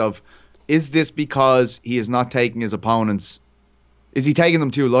moment of, is this because he is not taking his opponents? Is he taking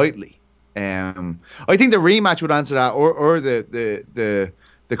them too lightly? I think the rematch would answer that, or the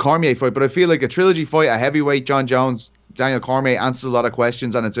Cormier fight. But I feel like a trilogy fight, a heavyweight John Jones, Daniel Cormier, answers a lot of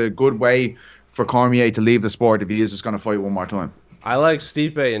questions, and it's a good way for Cormier to leave the sport if he is just going to fight one more time. I like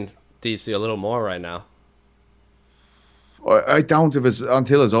Stipe in DC a little more right now. I don't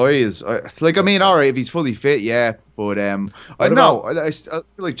until his eye is all right, if he's fully fit, yeah. But I feel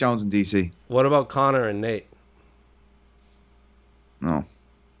like Jones and DC. What about Conor and Nate? No.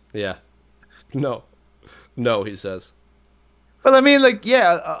 Yeah. No, he says. Well, I mean, I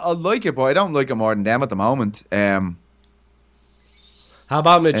like it, but I don't like it more than them at the moment. How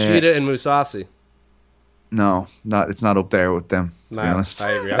about Machida and Mousasi? No, it's not up there with them. To be honest,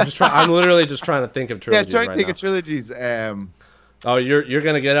 I agree. I'm literally just trying to think of trilogies. Yeah, trying to think of trilogies. Oh, you're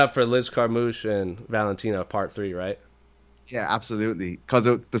gonna get up for Liz Carmouche and Valentina Part 3, right? Yeah, absolutely. Because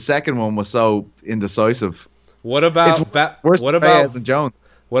the second one was so indecisive. What about Jones?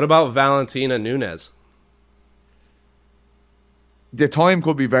 What about Valentina Nunes? The time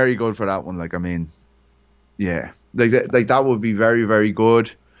could be very good for that one. Yeah, that would be very, very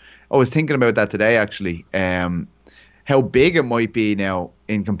good. I was thinking about that today, actually. How big it might be now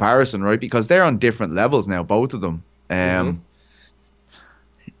in comparison, right? Because they're on different levels now, both of them. And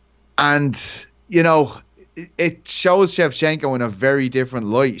it shows Shevchenko in a very different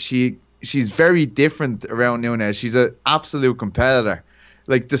light. She's very different around Nunes. She's an absolute competitor.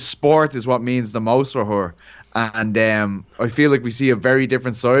 The sport is what means the most for her. And I feel like we see a very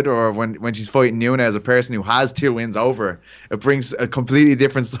different side of her when she's fighting Nunes as a person who has 2 wins over her. It brings a completely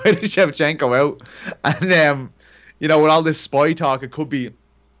different side of Shevchenko out. And, with all this spy talk, it could be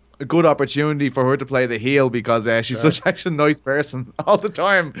a good opportunity for her to play the heel because she's such a nice person all the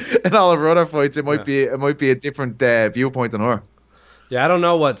time. In all of her other fights, it might be a different viewpoint on her. Yeah, I don't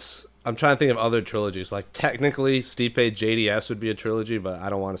know I'm trying to think of other trilogies. Technically, Stipe JDS would be a trilogy, but I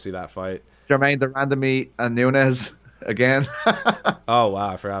don't want to see that fight. Jermaine de Randamie and Nunes again. Oh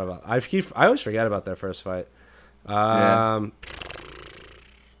wow, I forgot about. I always forget about their first fight.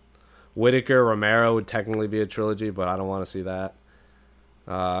 Whitaker Romero would technically be a trilogy, but I don't want to see that.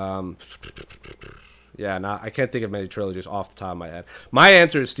 I can't think of many trilogies off the top of my head. My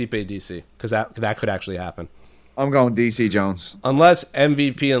answer is Stipe DC because that could actually happen. I'm going DC Jones. Unless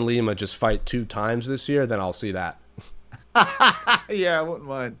MVP and Lima just fight 2 times this year, then I'll see that. Yeah, I wouldn't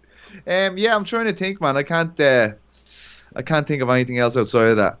mind. Yeah, I'm trying to think, man. I can't think of anything else outside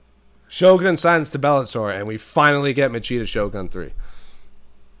of that. Shogun signs to Bellator, and we finally get Machida Shogun 3.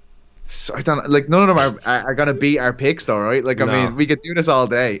 So I don't like. None of them are gonna beat our picks, though, right? Like, I mean, we could do this all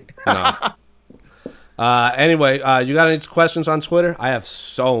day. No. Anyway, you got any questions on Twitter? I have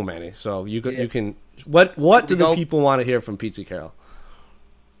so many. So you can. What do the people want to hear from Pizza Carroll?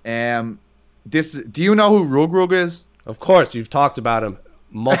 Do you know who Rug Rug is? Of course, you've talked about him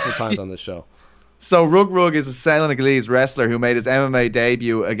multiple times on this show. So Rug Rug is a Senegalese wrestler who made his MMA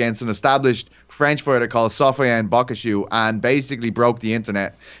debut against an established French fighter called Sofiane Boccachou and basically broke the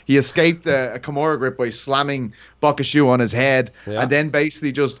internet. He escaped a Kimura grip by slamming Boccachou on his head and then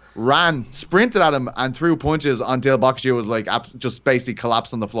basically just sprinted at him and threw punches until Boccachou was like just basically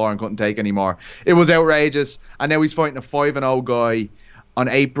collapsed on the floor and couldn't take anymore. It was outrageous. And now he's fighting a 5-0 guy on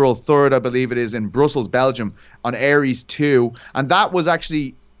April 3rd, I believe it is, in Brussels, Belgium, on Aries 2. And that was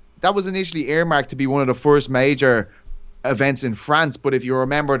initially earmarked to be one of the first major events in France, but if you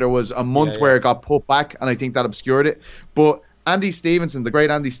remember, there was a month where it got put back, and I think that obscured it. But Andy Stevenson, the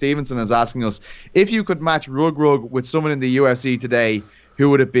great Andy Stevenson, is asking us, if you could match Rug Rug with someone in the UFC today, who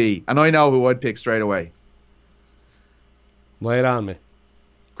would it be? And I know who I'd pick straight away. Lay it on me.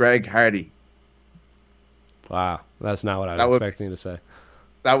 Greg Hardy. Wow, that's not what I was expecting you to say.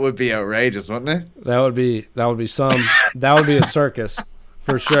 That would be outrageous, wouldn't it? That would be a circus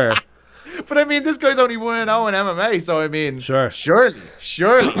for sure. But I mean, this guy's only 1-0 in MMA, so I mean, surely.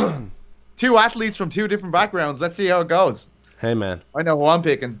 2 athletes from 2 different backgrounds. Let's see how it goes. Hey, man. I know who I'm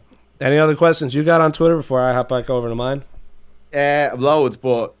picking. Any other questions you got on Twitter before I hop back over to mine? Loads,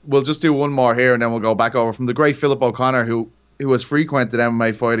 but we'll just do one more here, and then we'll go back over from the great Philip O'Connor, who has frequented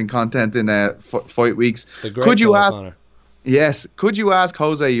MMA fighting content in fight weeks. Could you ask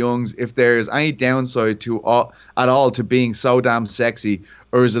Jose Youngs if there's any downside at all to being so damn sexy,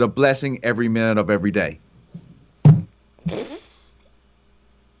 or is it a blessing every minute of every day?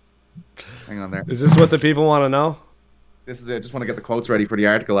 Hang on there. Is this what the people want to know? This is it. Just want to get the quotes ready for the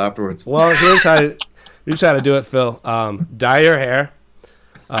article afterwards. Well, here's how to do it, Phil. Dye your hair.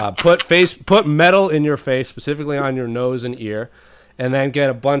 Put metal in your face, specifically on your nose and ear, and then get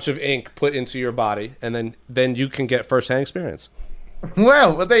a bunch of ink put into your body, and then you can get first-hand experience.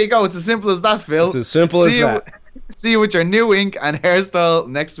 Well, there you go. It's as simple as that, Phil. It's as simple as that. See you with your new ink and hairstyle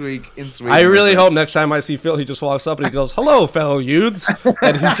next week in Sweden. I really hope next time I see Phil, he just walks up and he goes, "Hello, fellow youths,"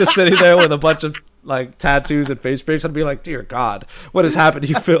 and he's just sitting there with a bunch of like tattoos and face paints. I'd be like, "Dear God, what has happened to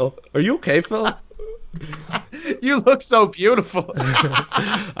you, Phil? Are you okay, Phil?" You look so beautiful.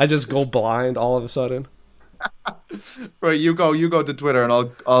 I just go blind all of a sudden. Right, you go to Twitter, and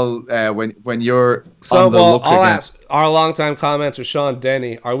I'll when you're so on the well. look I'll again. ask our longtime commenter Sean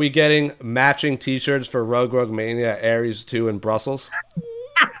Denny: are we getting matching T-shirts for Rug Rug Mania Aries 2 in Brussels?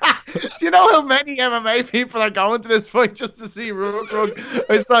 Do you know how many MMA people are going to this fight just to see Rug Rug?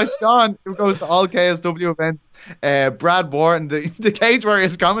 I saw Sean, who goes to all KSW events, Brad Wharton, the Cage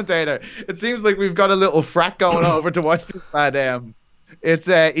Warriors commentator. It seems like we've got a little frat going over to watch this bad.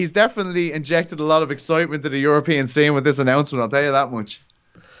 He's definitely injected a lot of excitement to the European scene with this announcement, I'll tell you that much.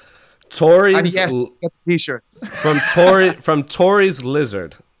 Tory's and yes, get the t-shirts. from Tory's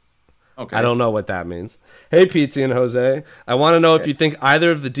Lizard. Okay. I don't know what that means. Hey, Pizzi and Jose. I want to know if you think either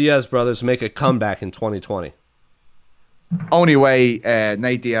of the Diaz brothers make a comeback in 2020. Only way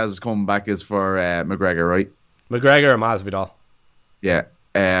Nate Diaz is coming back is for McGregor, right? McGregor or Masvidal. Yeah.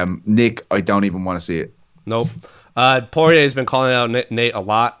 Nick, I don't even want to see it. Nope. Poirier's been calling out Nate a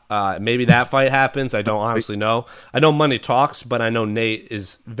lot. Maybe that fight happens. I don't honestly know. I know money talks, but I know Nate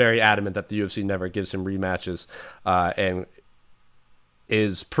is very adamant that the UFC never gives him rematches, and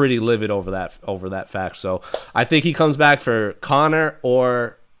is pretty livid over that fact. So I think he comes back for Conor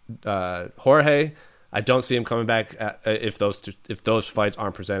or Jorge. I don't see him coming back if those fights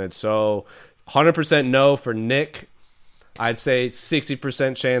aren't presented. So 100% no for Nick. I'd say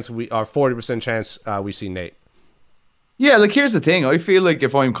 60% chance or 40% chance we see Nate. Yeah, like here's the thing. I feel like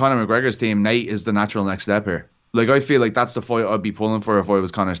if I'm Conor McGregor's team, Nate is the natural next step here. Like I feel like that's the fight I'd be pulling for if I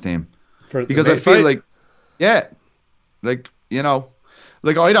was Conor's team. Because I feel like, yeah, like, you know,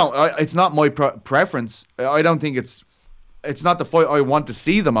 like it's not my preference. I don't think it's not the fight I want to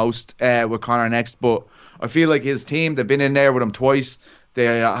see the most with Conor next, but I feel like his team, they've been in there with him twice. They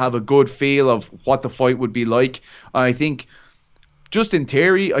have a good feel of what the fight would be like. I think, just in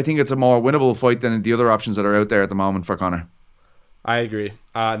theory, I think it's a more winnable fight than the other options that are out there at the moment for Conor. I agree.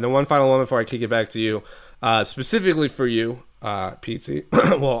 And then one final one before I kick it back to you. Specifically for you, Pizzi.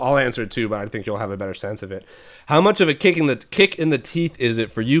 Well, I'll answer it too, but I think you'll have a better sense of it. How much of a kick in the teeth is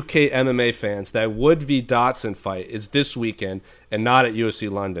it for UK MMA fans that Wood v Dodson fight is this weekend and not at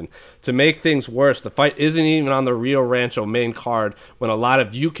UFC London? To make things worse, the fight isn't even on the Rio Rancho main card when a lot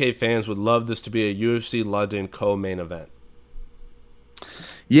of UK fans would love this to be a UFC London co-main event.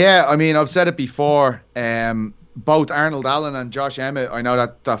 Yeah, I mean, I've said it before. Both Arnold Allen and Josh Emmett, I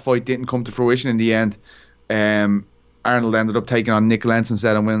know that fight didn't come to fruition in the end. Arnold ended up taking on Nick Lentz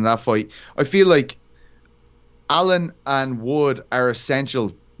instead and winning that fight. I feel like Allen and Wood are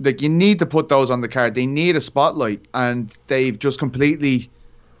essential. Like, you need to put those on the card. They need a spotlight, and they've just completely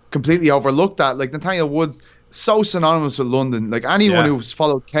overlooked that. Like, Nathaniel Wood's so synonymous with London. Like, anyone who's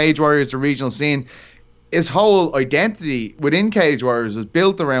followed Cage Warriors, the regional scene, his whole identity within Cage Warriors was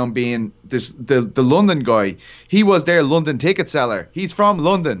built around being the London guy. He was their London ticket seller. He's from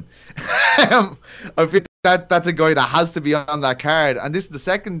London. I think that's a guy that has to be on that card. And this is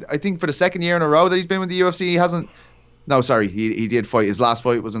for the second year in a row that he's been with the UFC. He hasn't. No, sorry, he did fight. His last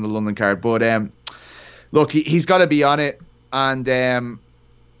fight was in the London card. But look, he's got to be on it. And I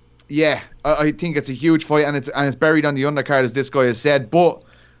think it's a huge fight, and it's buried on the undercard, as this guy has said. But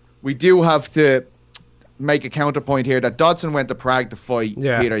we do have to make a counterpoint here that Dodson went to Prague to fight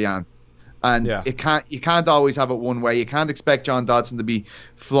Peter Yan. And you can't always have it one way. You can't expect John Dodson to be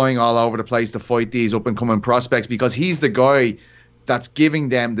flying all over the place to fight these up and coming prospects, because he's the guy that's giving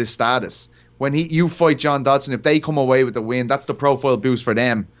them this status. When you fight John Dodson, if they come away with the win, that's the profile boost for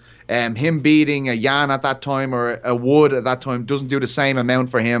them. Him beating a Yan at that time or a Wood at that time doesn't do the same amount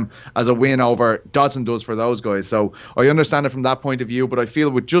for him as a win over Dodson does for those guys. So I understand it from that point of view, but I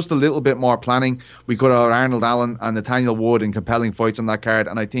feel with just a little bit more planning, we could have Arnold Allen and Nathaniel Wood in compelling fights on that card.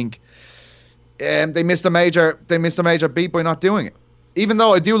 And I think they missed a major beat by not doing it. Even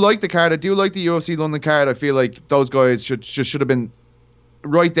though I do like the card, I do like the UFC London card, I feel like those guys should have been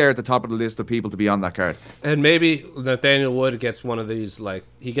right there at the top of the list of people to be on that card. And maybe Nathaniel Wood gets one of these, like,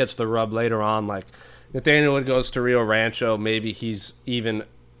 he gets the rub later on, like Nathaniel Wood goes to Rio Rancho, maybe he's even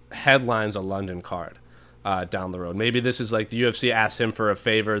headlines a London card down the road. Maybe this is like the UFC asks him for a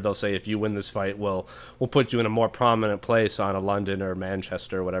favor. They'll say, if you win this fight, we'll put you in a more prominent place on a London or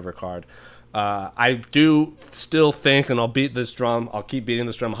Manchester or whatever card. I do still think, and I'll keep beating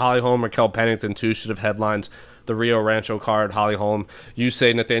this drum, Holly Holm or Kel Pennington too should have headlined the Rio Rancho card. Holly Holm, you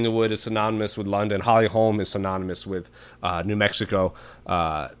say Nathaniel Wood is synonymous with London. Holly Holm is synonymous with New Mexico.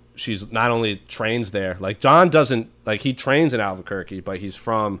 She's not only trains there, like John doesn't, like, he trains in Albuquerque, but he's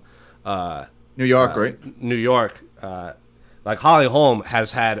from New York, right? New York. Like, Holly Holm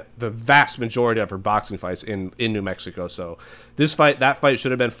has had the vast majority of her boxing fights in New Mexico. So that fight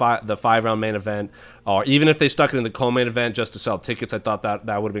should have been the 5-round main event, or even if they stuck it in the co-main event just to sell tickets, I thought that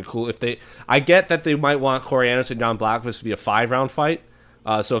would have been cool. I get that they might want Corey Anderson and Jan Blachowicz to be a 5-round fight.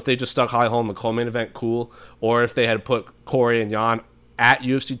 So if they just stuck Holly Holm in the co-main event, cool. Or if they had put Corey and Jan at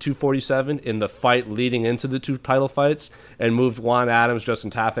UFC 247 in the fight leading into the two title fights and moved Juan Adams, Justin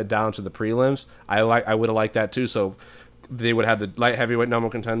Taffet down to the prelims, I would have liked that too. So they would have the light heavyweight number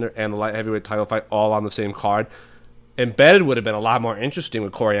one contender and the light heavyweight title fight all on the same card. Embedded would have been a lot more interesting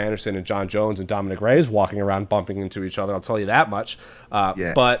with Corey Anderson and John Jones and Dominic Reyes walking around bumping into each other. I'll tell you that much.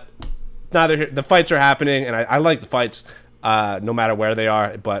 But the fights are happening, and I like the fights no matter where they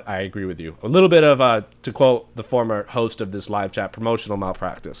are, but I agree with you. A little bit of, to quote the former host of this live chat, promotional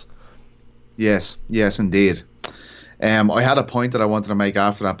malpractice. Yes, indeed. I had a point that I wanted to make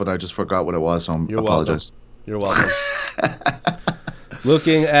after that, but I just forgot what it was, so I apologize. You're welcome.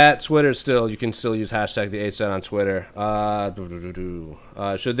 Looking at Twitter still, you can still use hashtag the ASET on Twitter.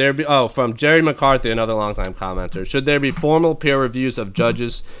 Should there be, from Jerry McCarthy, another longtime commenter, should there be formal peer reviews of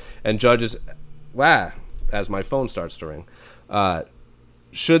judges as my phone starts to ring,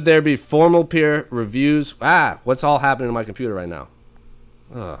 should there be formal peer reviews? What's all happening to my computer right now?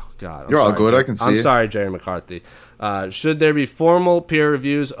 Oh, God. You're all good. I can see I'm sorry, Jerry McCarthy. Should there be formal peer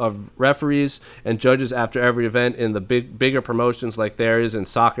reviews of referees and judges after every event in the bigger promotions like there is in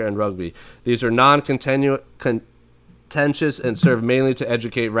soccer and rugby? These are non-contentious and serve mainly to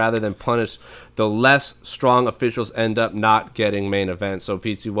educate rather than punish. The less strong officials end up not getting main events. So,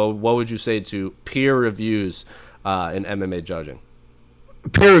 Pete, what would you say to peer reviews in MMA judging?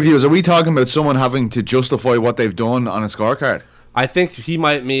 Peer reviews, are we talking about someone having to justify what they've done on a scorecard? I think he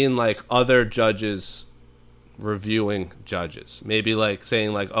might mean like other judges reviewing judges. Maybe like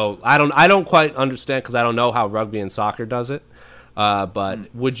saying like, I don't quite understand because I don't know how rugby and soccer does it.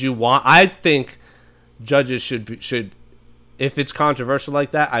 But would you want? I think judges should, if it's controversial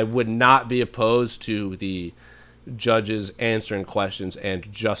like that, I would not be opposed to the judges answering questions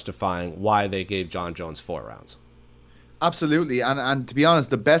and justifying why they gave John Jones 4 rounds. Absolutely, and to be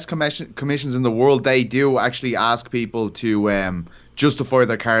honest, the best commissions in the world, they do actually ask people to justify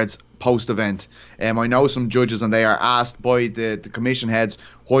their cards post-event. I know some judges, and they are asked by the commission heads,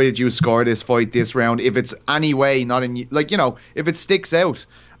 why did you score this fight this round? If it's any way not in, like, if it sticks out,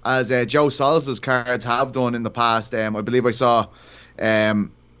 as Joe Salas' cards have done in the past. I believe I saw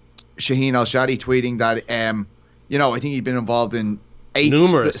Shaheen Al-Shadi tweeting that, I think he'd been involved in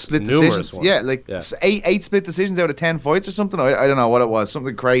numerous split decisions. Ones. Yeah, like eight split decisions out of 10 fights or something. I don't know what it was.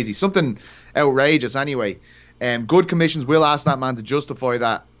 Something crazy. Something outrageous anyway. Good commissions will ask that man to justify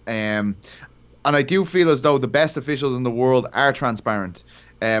that. And I do feel as though the best officials in the world are transparent.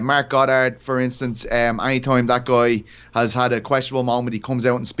 Mark Goddard, for instance, anytime that guy has had a questionable moment, he comes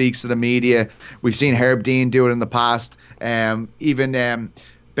out and speaks to the media. We've seen Herb Dean do it in the past. Even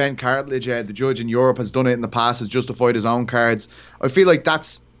Ben Cartledge, the judge in Europe, has done it in the past, has justified his own cards. I feel like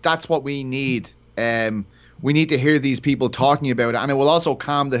that's what we need. We need to hear these people talking about it, and it will also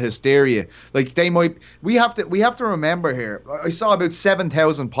calm the hysteria. Like we have to remember here. I saw about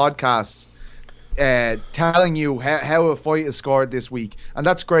 7,000 podcasts telling you how a fight is scored this week, and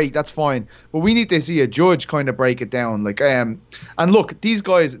that's great, that's fine, but we need to see a judge kind of break it down. And look, these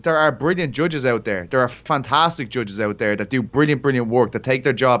guys, there are brilliant judges out there. There are fantastic judges out there that do brilliant work, that take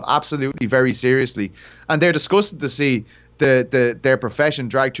their job absolutely very seriously, and they're disgusted to see their profession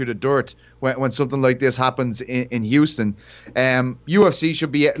dragged through the dirt when something like this happens in Houston. UFC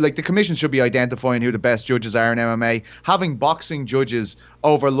should be, like, the commission should be identifying who the best judges are in MMA. Having boxing judges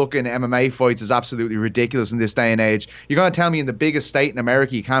overlooking MMA fights is absolutely ridiculous in this day and age. You're going to tell me in the biggest state in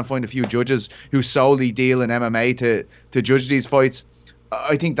America you can't find a few judges who solely deal in MMA to judge these fights?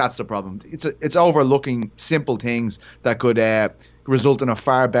 I think that's the problem. It's overlooking simple things that could result in a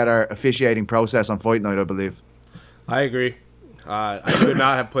far better officiating process on fight night, I believe. I agree. I could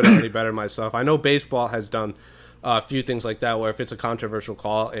not have put it any better myself. I know baseball has done a few things like that, where if it's a controversial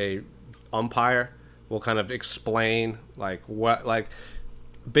call, a umpire will kind of explain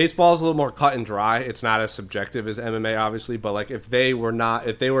baseball is a little more cut and dry. It's not as subjective as MMA, obviously, but like if they were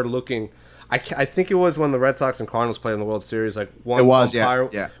looking, I think it was when the Red Sox and Cardinals played in the World Series, like one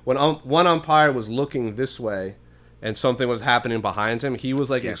umpire was looking this way and something was happening behind him, he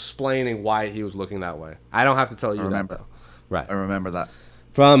was explaining why he was looking that way. I don't have to tell you that, though. Right. I remember that.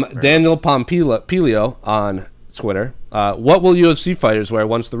 From Daniel Pompilio on Twitter, what will UFC fighters wear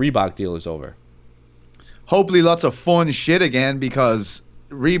once the Reebok deal is over? Hopefully lots of fun shit again, because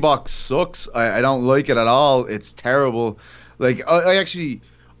Reebok sucks. I don't like it at all. It's terrible. Like, I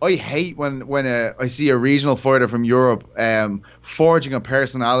hate when I see a regional fighter from Europe forging a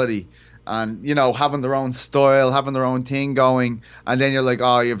personality and, having their own style, having their own thing going, and then you're like,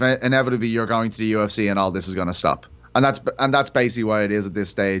 oh, inevitably you're going to the UFC and all this is going to stop. And that's basically what it is at this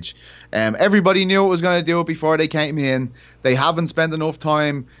stage. Everybody knew it was going to do it before they came in. They haven't spent enough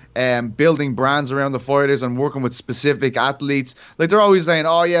time building brands around the fighters and working with specific athletes. Like, they're always saying,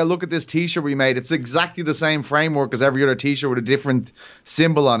 oh yeah, look at this t-shirt we made. It's exactly the same framework as every other t-shirt with a different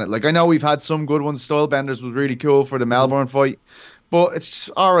symbol on it. Like, I know we've had some good ones. Stylebenders was really cool for the Melbourne fight. But it's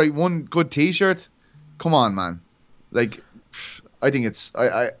just, all right, one good t-shirt. Come on, man. Like, I think it's...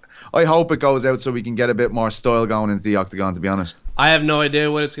 I hope it goes out so we can get a bit more style going into the octagon, to be honest. I have no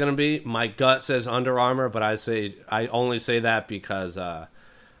idea what it's going to be. My gut says Under Armour, but I only say that because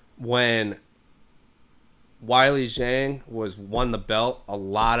when Wiley Zhang won the belt, a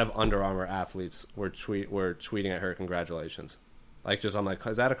lot of Under Armour athletes were tweeting at her congratulations. I'm like,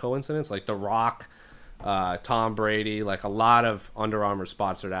 is that a coincidence? Like The Rock, Tom Brady, like a lot of Under Armour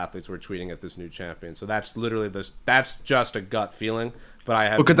sponsored athletes were tweeting at this new champion. So that's literally that's just a gut feeling, but I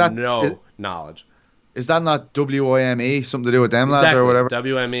have no knowledge. Is that not WIME, something to do with them lads or whatever?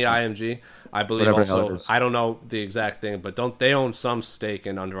 WME, IMG, I believe. Whatever also. I don't know the exact thing, but they own some stake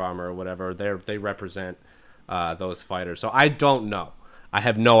in Under Armour or whatever. They represent those fighters. So I don't know. I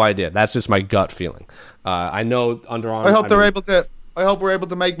have no idea. That's just my gut feeling. I know Under Armour. I hope we're able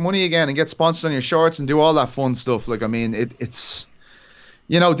to make money again and get sponsors on your shorts and do all that fun stuff. Like, I mean, it's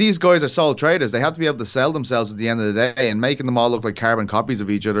these guys are sole traders. They have to be able to sell themselves at the end of the day, and making them all look like carbon copies of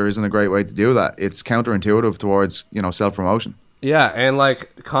each other isn't a great way to do that. It's counterintuitive towards, self-promotion. Yeah, and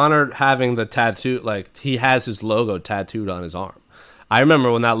like Conor having the tattoo, like he has his logo tattooed on his arm. I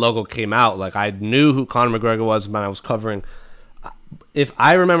remember when that logo came out, like I knew who Conor McGregor was when I was covering. If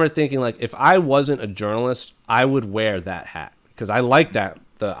I remember thinking, like, if I wasn't a journalist, I would wear that hat. Because I like that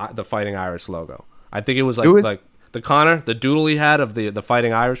the Fighting Irish logo. I think it was like the Conor, the doodle he had of the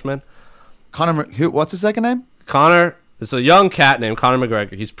Fighting Irishman. Conor, what's his second name? Conor. It's a young cat named Conor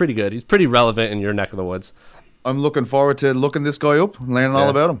McGregor. He's pretty good. He's pretty relevant in your neck of the woods. I'm looking forward to looking this guy up and learning all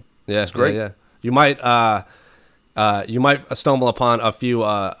about him. Yeah, it's great. Yeah. You might You might stumble upon a few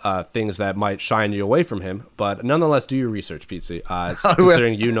things that might shine you away from him, but nonetheless, do your research, Pete.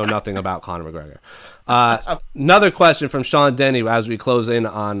 Considering you know nothing about Conor McGregor. Another question from Sean Denny as we close in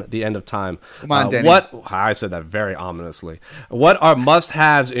on the end of time. Come on, Denny. I said that very ominously. What are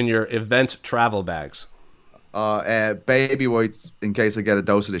must-haves in your event travel bags? Baby wipes in case I get a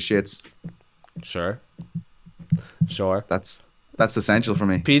dose of the shits. Sure. That's essential for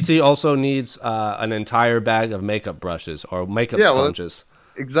me. PT also needs an entire bag of makeup brushes or makeup sponges.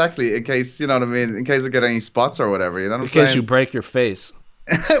 Well, exactly, in case, you know what I mean, in case I get any spots or whatever, you know what I'm saying? In case you break your face.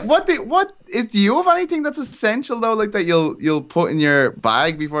 Do you have anything that's essential though, like that you'll put in your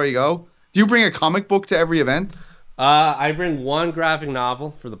bag before you go? Do you bring a comic book to every event? I bring one graphic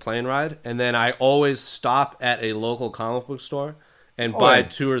novel for the plane ride, and then I always stop at a local comic book store and buy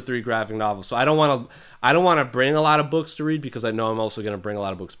 2 or 3 graphic novels. So I don't want to bring a lot of books to read because I know I'm also going to bring a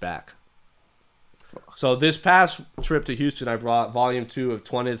lot of books back. So this past trip to Houston, I brought Volume 2 of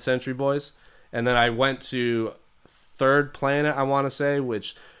 20th Century Boys, and then I went to Third Planet, I want to say,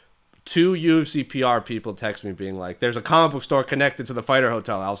 which 2 UFC PR people text me being like, "There's a comic book store connected to the Fighter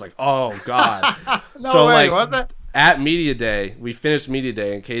Hotel." I was like, "Oh God!" No way, was it? At Media Day, we finished Media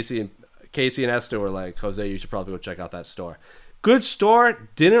Day, and Casey and Esther were like, "Jose, you should probably go check out that store." Good store,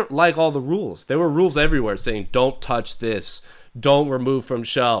 didn't like all the rules. There were rules everywhere saying, "Don't touch this, don't remove from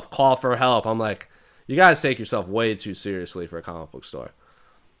shelf, call for help." I'm like, you guys take yourself way too seriously for a comic book store.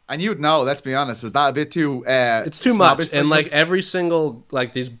 And you'd know, let's be honest, is that a bit too it's too much. And like every single,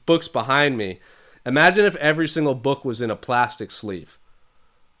 like these books behind me, imagine if every single book was in a plastic sleeve.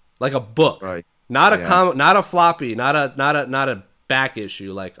 Like a book. Right. Not a comic, not a floppy, not a back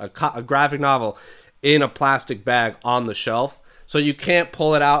issue, like a graphic novel in a plastic bag on the shelf. So you can't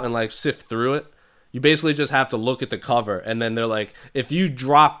pull it out and like sift through it. You basically just have to look at the cover, and then they're like, if you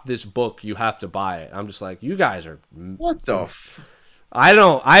drop this book, you have to buy it. I'm just like, you guys are... What the...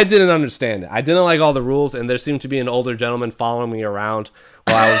 I didn't understand it. I didn't like all the rules, and there seemed to be an older gentleman following me around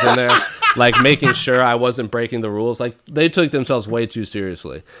while I was in there, like making sure I wasn't breaking the rules. Like, they took themselves way too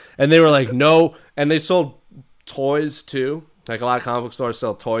seriously. And they were like, no, and they sold toys too. Like, a lot of comic book stores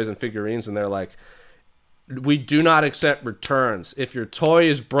sell toys and figurines, and they're like, we do not accept returns. If your toy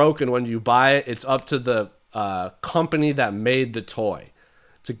is broken when you buy it, it's up to the company that made the toy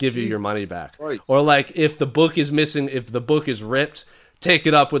to give you your money back. Christ. Or like, if the book is missing, if the book is ripped, take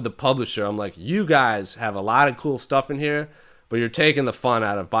it up with the publisher. I'm like, you guys have a lot of cool stuff in here, but you're taking the fun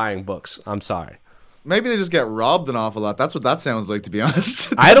out of buying books. I'm sorry. Maybe they just get robbed an awful lot. That's what that sounds like, to be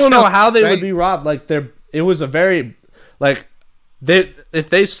honest. I don't know how they would be robbed. Like, it was a very, like,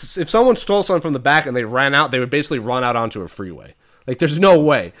 if someone stole something from the back and they ran out, they would basically run out onto a freeway. Like, there's no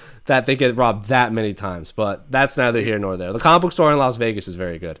way that they get robbed that many times, but that's neither here nor there. The comic book store in Las Vegas is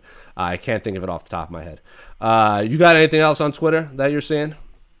very good. I can't think of it off the top of my head. You got anything else on Twitter that you're seeing?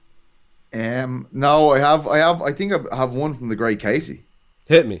 No, I think I have one from the great Casey.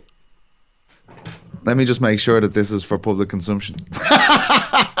 Hit me. Let me just make sure that this is for public consumption.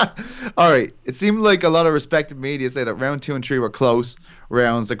 All right. It seemed like a lot of respected media say that round 2 and 3 were close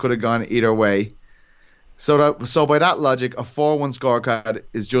rounds that could have gone either way. So by that logic, a 4-1 scorecard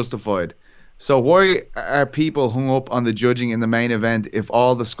is justified. So why are people hung up on the judging in the main event if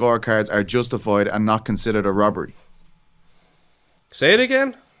all the scorecards are justified and not considered a robbery? Say it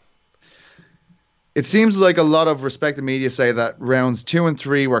again. It seems like a lot of respected media say that rounds 2 and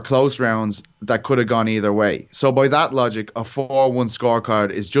 3 were close rounds that could have gone either way. So by that logic, a 4-1 scorecard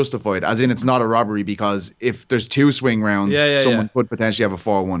is justified, as in it's not a robbery, because if there's 2 swing rounds, someone could potentially have a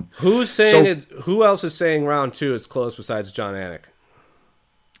 4-1. Who's saying who else is saying round 2 is close besides John Anik?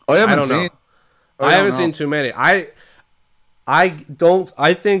 I haven't seen too many. I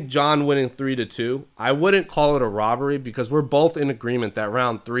think John winning 3-2, I wouldn't call it a robbery because we're both in agreement that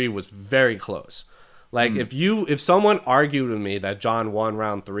round 3 was very close. Like, if someone argued with me that John won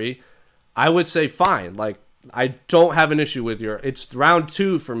round 3, I would say fine. Like, I don't have an issue with it's round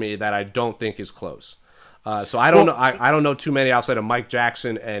 2 for me that I don't think is close. So I don't know. I don't know too many outside of Mike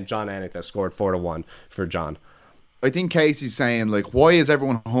Jackson and John Anik that scored 4-1 for John. I think Casey's saying, like, why is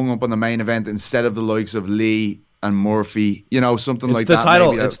everyone hung up on the main event instead of the likes of Lee and Murphy? You know, something like that.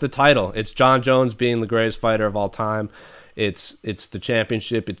 It's the title. It's John Jones being the greatest fighter of all time. It's the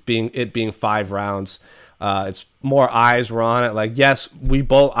championship. It being 5 rounds. It's more eyes were on it. Like, yes, we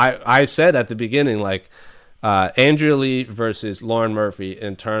both. I said at the beginning, like, Andrea Lee versus Lauren Murphy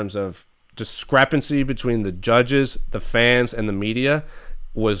in terms of discrepancy between the judges, the fans, and the media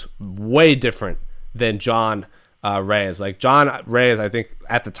was way different than John Reyes. Like, John Reyes, I think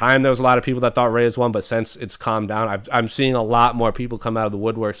at the time there was a lot of people that thought Reyes won, but since it's calmed down, I'm seeing a lot more people come out of the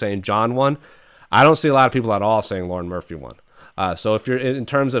woodwork saying John won. I don't see a lot of people at all saying Lauren Murphy won. So if you're in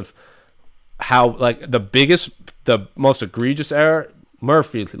terms of how like the most egregious error,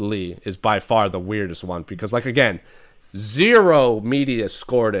 Murphy Lee is by far the weirdest one because like again, zero media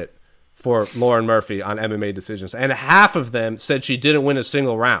scored it for Lauren Murphy on MMA decisions, and half of them said she didn't win a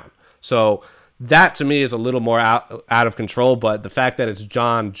single round. So that to me is a little more out of control. But the fact that it's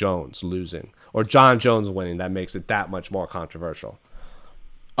John Jones losing or John Jones winning, that makes it that much more controversial.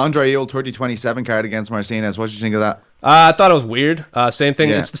 Andre Ewell 30-27 card against Martinez. What did you think of that? I thought it was weird. Same thing.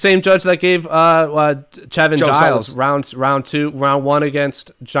 Yeah. It's the same judge that gave Chevin Joe Giles Sellers. round one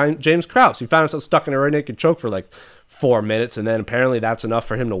against James Krause. He found himself stuck in a rear naked choke for like 4 minutes, and then apparently that's enough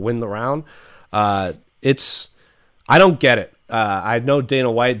for him to win the round. I don't get it. I know Dana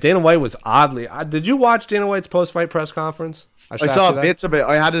White. Dana White was oddly. Did you watch Dana White's post-fight press conference? I saw bits of it.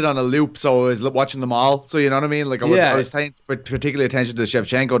 I had it on a loop, so I was watching them all. So you know what I mean? Like I was paying particularly attention to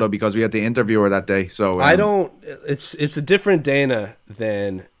Shevchenko though because we had the interviewer that day. So I don't. It's a different Dana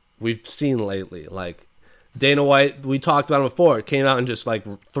than we've seen lately. Like Dana White, we talked about him before. It came out and just like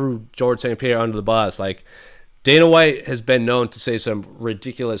threw George St. Pierre under the bus. Like Dana White has been known to say some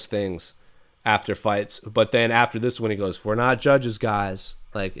ridiculous things after fights, but then after this one, he goes, "We're not judges, guys.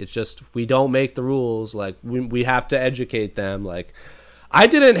 Like, it's just, we don't make the rules. Like, we have to educate them." Like, I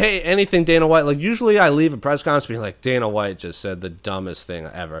didn't hate anything Dana White. Like, usually I leave a press conference being like, Dana White just said the dumbest thing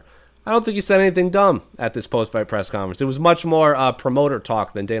ever. I don't think he said anything dumb at this post-fight press conference. It was much more promoter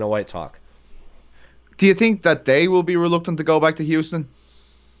talk than Dana White talk. Do you think that they will be reluctant to go back to Houston?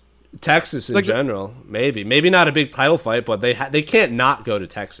 Texas in general, maybe. Maybe not a big title fight, but they can't not go to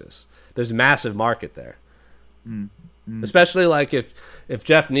Texas. There's a massive market there. Especially like if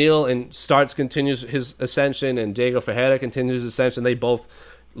Jeff Neal continues his ascension and Diego Ferreira continues his ascension, they both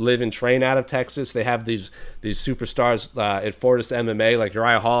live and train out of Texas. They have these superstars at Fortis MMA, like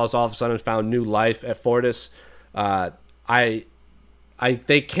Uriah Hall has all of a sudden found new life at Fortis. They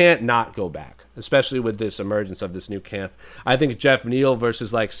can't not go back, especially with this emergence of this new camp. I think Jeff Neal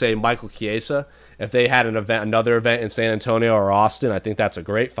versus like say Michael Chiesa, if they had another event in San Antonio or Austin, I think that's a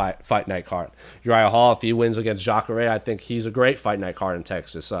great fight night card. Uriah Hall, if he wins against Jacare, I think he's a great fight night card in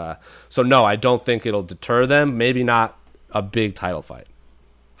Texas. So no, I don't think it'll deter them. Maybe not a big title fight.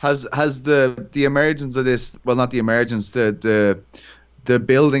 Has the emergence of this? Well, not the emergence. The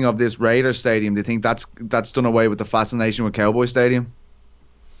building of this Raider Stadium. Do you think that's done away with the fascination with Cowboy Stadium?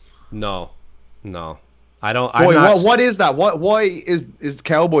 No. I don't. Boy, what is that? Why is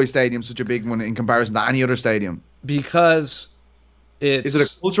Cowboy Stadium such a big one in comparison to any other stadium? Because is it a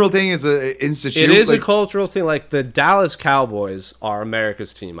cultural thing? Is it an institute? It is a cultural thing. Like the Dallas Cowboys are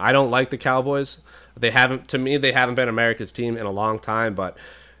America's team. I don't like the Cowboys. They haven't been America's team in a long time. But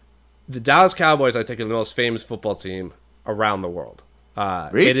the Dallas Cowboys, I think, are the most famous football team around the world.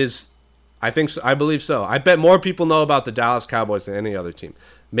 Really? It is. I think so. I believe so. I bet more people know about the Dallas Cowboys than any other team.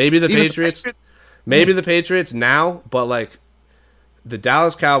 Maybe the Patriots. Maybe the Patriots now, but like the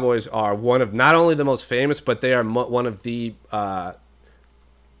Dallas Cowboys are one of not only the most famous, but they are one of the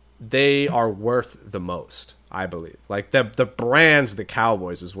they are worth the most, I believe. Like the brands the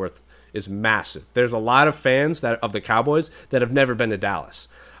Cowboys is massive. There's a lot of fans of the Cowboys that have never been to Dallas.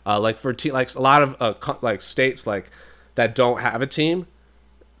 Like a lot of like states like that don't have a team,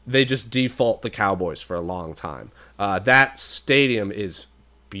 they just default the Cowboys for a long time. That stadium is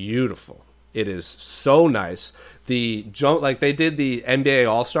beautiful. It is so nice. They did the NBA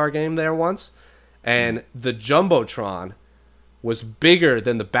All-Star game there once, and the Jumbotron was bigger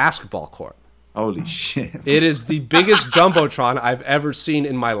than the basketball court. Holy shit. It is the biggest Jumbotron I've ever seen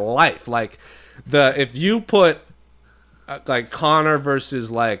in my life. Like if you put like Conor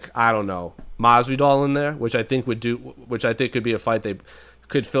versus like, I don't know, Masvidal in there, which I think could be a fight they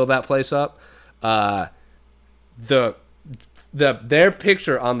could fill that place up. Their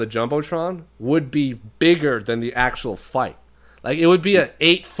picture on the Jumbotron would be bigger than the actual fight. Like it would be an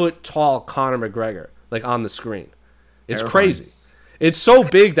 8-foot tall Conor McGregor like on the screen. It's Terrifying. crazy. It's so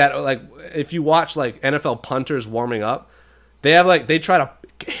big that like if you watch like NFL punters warming up, they try to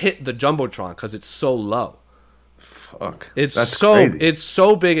hit the Jumbotron because it's so low. Fuck. It's That's so crazy. It's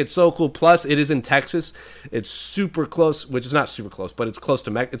so big. It's so cool. Plus, it is in Texas. It's super close, which is not super close, but it's close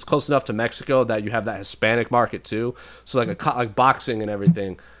to it's close enough to Mexico that you have that Hispanic market too. So like boxing and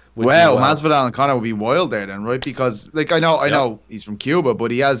everything. Well, Masvidal and Conor would be wild there then, right? Because like I know he's from Cuba,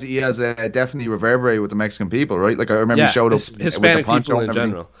 but he has definitely reverberated with the Mexican people, right? Like I remember he showed up Hispanic with the people in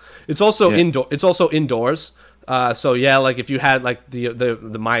general. It's also indoor. It's also indoors. So yeah, like if you had like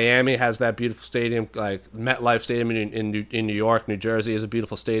the Miami has that beautiful stadium, like MetLife Stadium in New York, New Jersey is a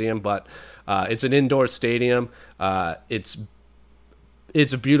beautiful stadium, but it's an indoor stadium. It's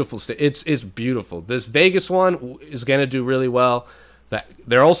It's a beautiful it's beautiful. This Vegas one is going to do really well. That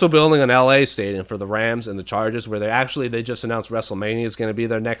they're also building an LA stadium for the Rams and the Chargers, where they just announced WrestleMania is going to be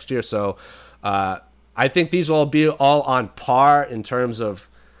there next year. So I think these will be all on par in terms of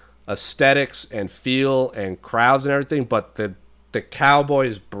aesthetics and feel and crowds and everything. But the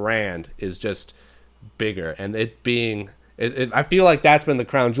Cowboys brand is just bigger, and it being. I feel like that's been the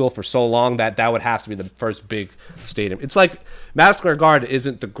crown jewel for so long that would have to be the first big stadium. It's like Madison Square Garden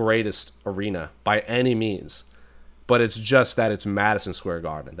isn't the greatest arena by any means, but it's just that it's Madison Square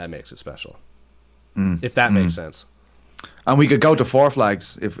Garden that makes it special. If that makes sense. And we could go to Four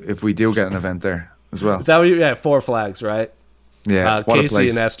Flags if we do get an event there as well. Is that what you? Yeah, Four Flags, right? Yeah, what a Casey place.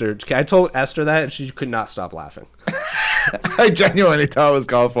 and Esther. I told Esther that, and she could not stop laughing. I genuinely thought it was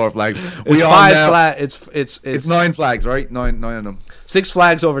called Four Flags. It's five flags. It's 9 flags, right? Nine of them. 6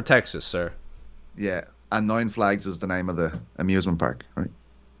 Flags over Texas, sir. Yeah, and 9 Flags is the name of the amusement park, right?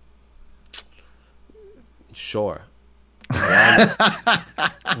 Sure.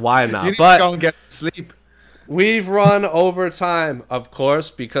 Why not? You need But to go and get sleep. we've run over time, of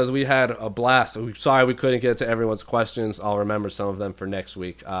course, because we had a blast. Sorry we couldn't get to everyone's questions. I'll remember some of them for next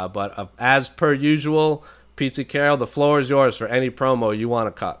week. But as per usual, Pizza Carol, the floor is yours for any promo you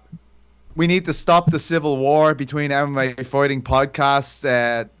want to cut. We need to stop the civil war between MMA fighting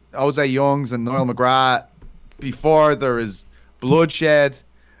podcasts, Jose Youngs and Noel McGrath, before there is bloodshed,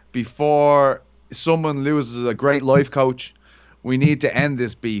 before someone loses a great life coach. We need to end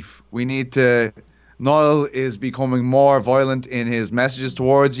this beef. Noel is becoming more violent in his messages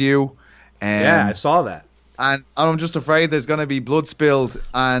towards you. Yeah, I saw that. And I'm just afraid there's going to be blood spilled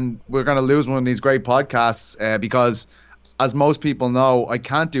and we're going to lose one of these great podcasts because, as most people know, I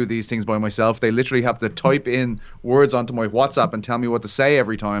can't do these things by myself. They literally have to type in words onto my WhatsApp and tell me what to say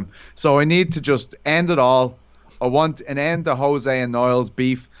every time. So I need to just end it all. I want an end to Jose and Noel's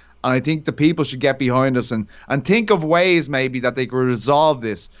beef. And I think the people should get behind us and think of ways maybe that they could resolve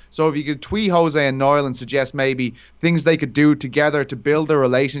this. So if you could tweet Jose and Noel and suggest maybe things they could do together to build a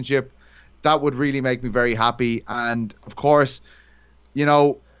relationship, that would really make me very happy. And of course,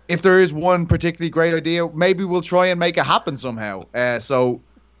 if there is one particularly great idea, maybe we'll try and make it happen somehow. So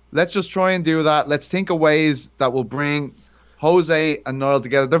let's just try and do that. Let's think of ways that will bring Jose and Noel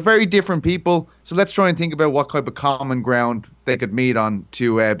together. They're very different people, so let's try and think about what type of common ground they could meet on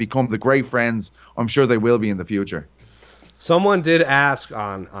to become the great friends I'm sure they will be in the future. Someone did ask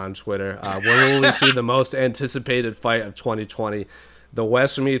on Twitter, when will we see the most anticipated fight of 2020? The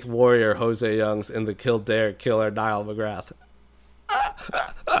Westmeath Warrior, Jose Youngs, and the Kildare Killer, Niall McGrath.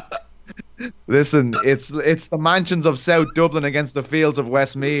 Listen, it's the mansions of South Dublin against the fields of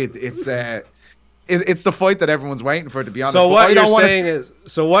Westmeath. It's the fight that everyone's waiting for, to be honest. So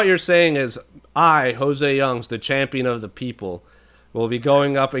what you're saying is, I, Jose Youngs, the champion of the people, will be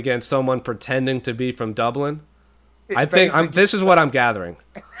going up against someone pretending to be from Dublin. This is what I'm gathering.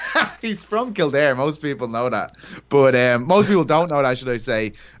 He's from Kildare. Most people know that, but most people don't know that, should I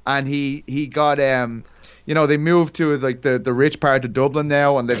say? And he got they moved to like the rich part of Dublin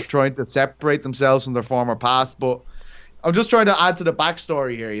now, and they're trying to separate themselves from their former past. But I'm just trying to add to the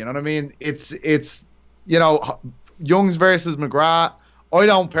backstory here. You know what I mean? It's Youngs versus McGrath. I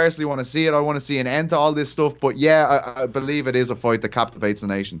don't personally want to see it. I want to see an end to all this stuff. But yeah, I believe it is a fight that captivates the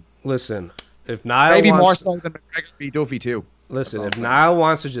nation. Listen, if Niall maybe wants, more so than McGregor v. Duffy too. Listen, if Niall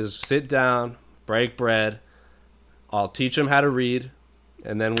wants to just sit down, break bread, I'll teach him how to read,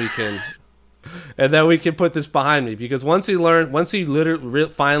 and then we can put this behind me. Because once he literally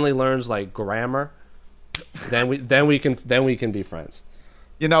finally learns like grammar, then we can be friends.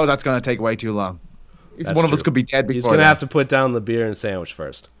 That's going to take way too long. One of us could be dead before. He's going to have to put down the beer and sandwich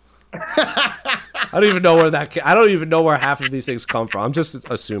first. I don't even know where half of these things come from. I'm just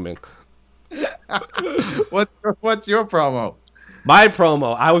assuming. What's your promo? My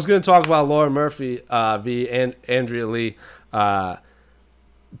promo. I was going to talk about Lauren Murphy v. Andrea Lee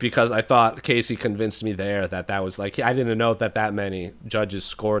because I thought Casey convinced me there that was like, I didn't know that many judges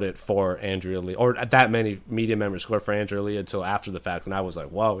scored it for Andrea Lee, or that many media members scored for Andrea Lee until after the fact, and I was like,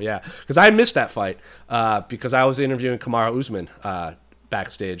 whoa, yeah, because I missed that fight because I was interviewing Kamaru Usman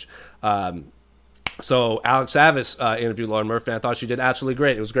backstage. So Alex Savis interviewed Lauren Murphy, and I thought she did absolutely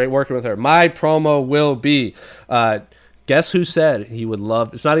great. It was great working with her. My promo will be, guess who said he would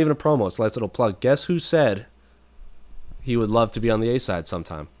love, it's not even a promo, it's a nice little plug. Guess who said he would love to be on the A-side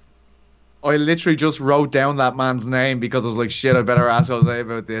sometime? I literally just wrote down that man's name because I was like, shit, I better ask Jose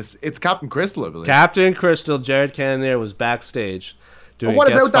about this. It's Captain Crystal, I believe. Captain Crystal, Jared Cannonier was backstage doing what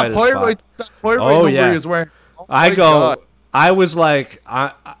guest about that pirate number he was wearing? God. I was like,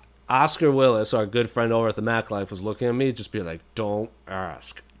 Oscar Willis, our good friend over at the Mac Life, was looking at me, just being like, "Don't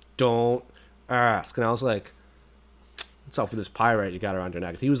ask, don't ask," and I was like, "What's up with this pyrite you got around your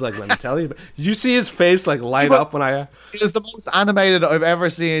neck?" He was like, "Let me tell you." Did you see his face like light up when I? It was the most animated I've ever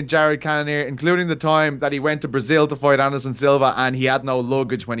seen Jared Cannonier, including the time that he went to Brazil to fight Anderson Silva, and he had no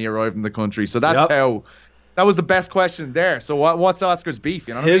luggage when he arrived in the country. So that's how. That was the best question there. So what's Oscar's beef?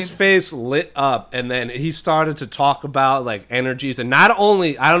 You know what I mean? His face lit up, and then he started to talk about like energies, and not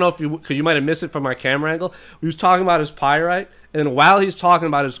only, I don't know if because you might have missed it from our camera angle. He was talking about his pyrite, and then while he's talking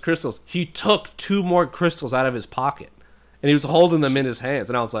about his crystals, he took 2 more crystals out of his pocket, and he was holding them in his hands,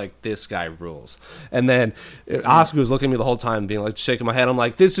 and I was like, this guy rules. And then Oscar was looking at me the whole time, being like, shaking my head. I'm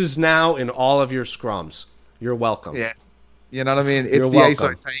like, this is now in all of your scrums. You're welcome. Yes. You know what I mean? It's the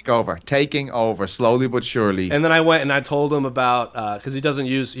A-side takeover, taking over slowly but surely. And then I went and I told him about, because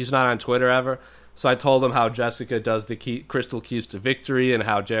he's not on Twitter ever. So I told him how Jessica does the crystal keys to victory and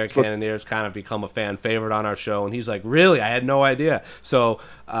how Jared Cannonier's kind of become a fan favorite on our show. And he's like, really? I had no idea. So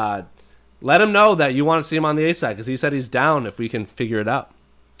let him know that you want to see him on the A-side, because he said he's down if we can figure it out.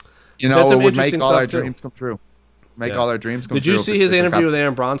 You know, it would make all our dreams come true. All our dreams come true. Did you see his interview with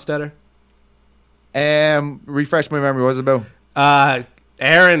Aaron Bronstetter? Refresh my memory. What was it about?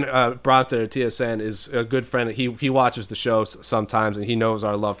 Aaron Bronstetter, TSN, is a good friend. He watches the show sometimes, and he knows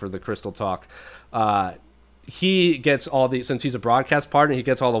our love for the Crystal Talk. He gets since he's a broadcast partner, he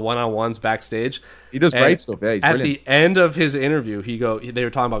gets all the one-on-ones backstage. He does great stuff. Yeah, he's at brilliant. the end of his interview, they were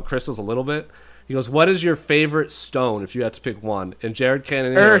talking about crystals a little bit. He goes, "What is your favorite stone if you had to pick one?" And Jared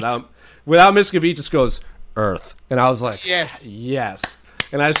Cannonier, without missing a beat, just goes, "Earth." And I was like, yes.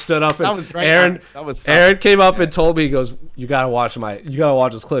 And I stood up, and that was great. Aaron came up and told me, he goes, you gotta watch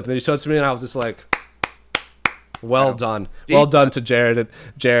this clip. And then he showed it to me, and I was just like, well done to Jared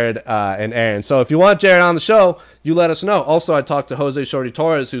and Aaron. So if you want Jared on the show, you let us know. Also, I talked to Jose Shorty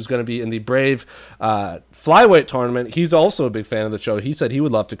Torres, who's going to be in the Brave flyweight tournament. He's also a big fan of the show. He said he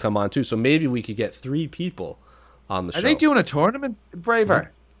would love to come on too. So maybe we could get 3 people on the show. Are they doing a tournament, Brave?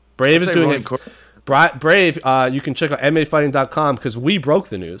 Brave is doing it. Brave, you can check out MMAfighting.com, because we broke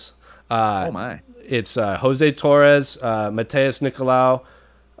the news. Oh my! It's Jose Torres, Mateus Nicolau,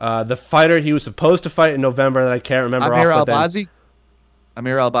 the fighter he was supposed to fight in November that I can't remember. Amir Albazi.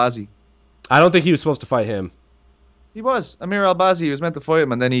 I don't think he was supposed to fight him. He was. Amir Albazi. He was meant to fight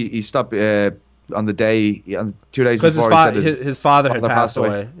him, and then he stopped on 2 days before. Because his father had passed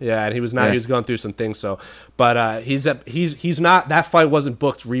away. Yeah, and he was going through some things. So, but he's not. That fight wasn't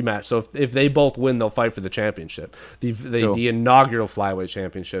booked rematch. So if they both win, they'll fight for the championship, the inaugural flyweight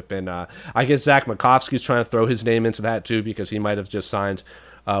championship. And I guess Zach Makovsky's trying to throw his name into that too, because he might have just signed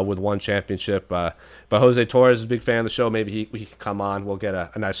with one championship. But Jose Torres is a big fan of the show. Maybe he can come on. We'll get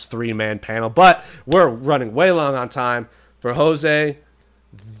a nice 3-man panel. But we're running way long on time. For Jose,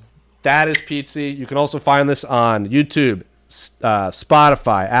 that is Pizzi. You can also find this on YouTube,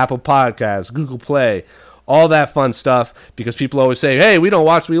 Spotify, Apple Podcasts, Google Play, all that fun stuff, because people always say, hey, we don't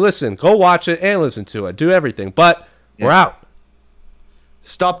watch, we listen. Go watch it and listen to it. Do everything. But we're out.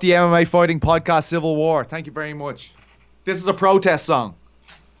 Stop the MMA Fighting Podcast Civil War. Thank you very much. This is a protest song.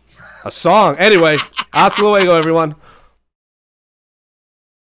 A song. Anyway, hasta luego, everyone.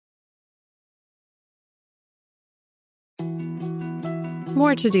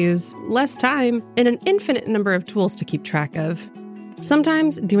 More to-dos, less time, and an infinite number of tools to keep track of.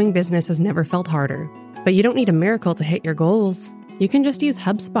 Sometimes doing business has never felt harder, but you don't need a miracle to hit your goals. You can just use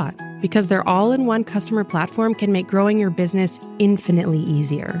HubSpot, because their all-in-one customer platform can make growing your business infinitely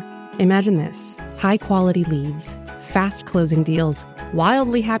easier. Imagine this: high-quality leads, fast closing deals,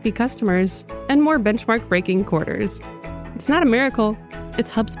 wildly happy customers, and more benchmark-breaking quarters. It's not a miracle,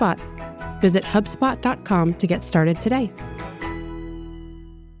 it's HubSpot. Visit HubSpot.com to get started today.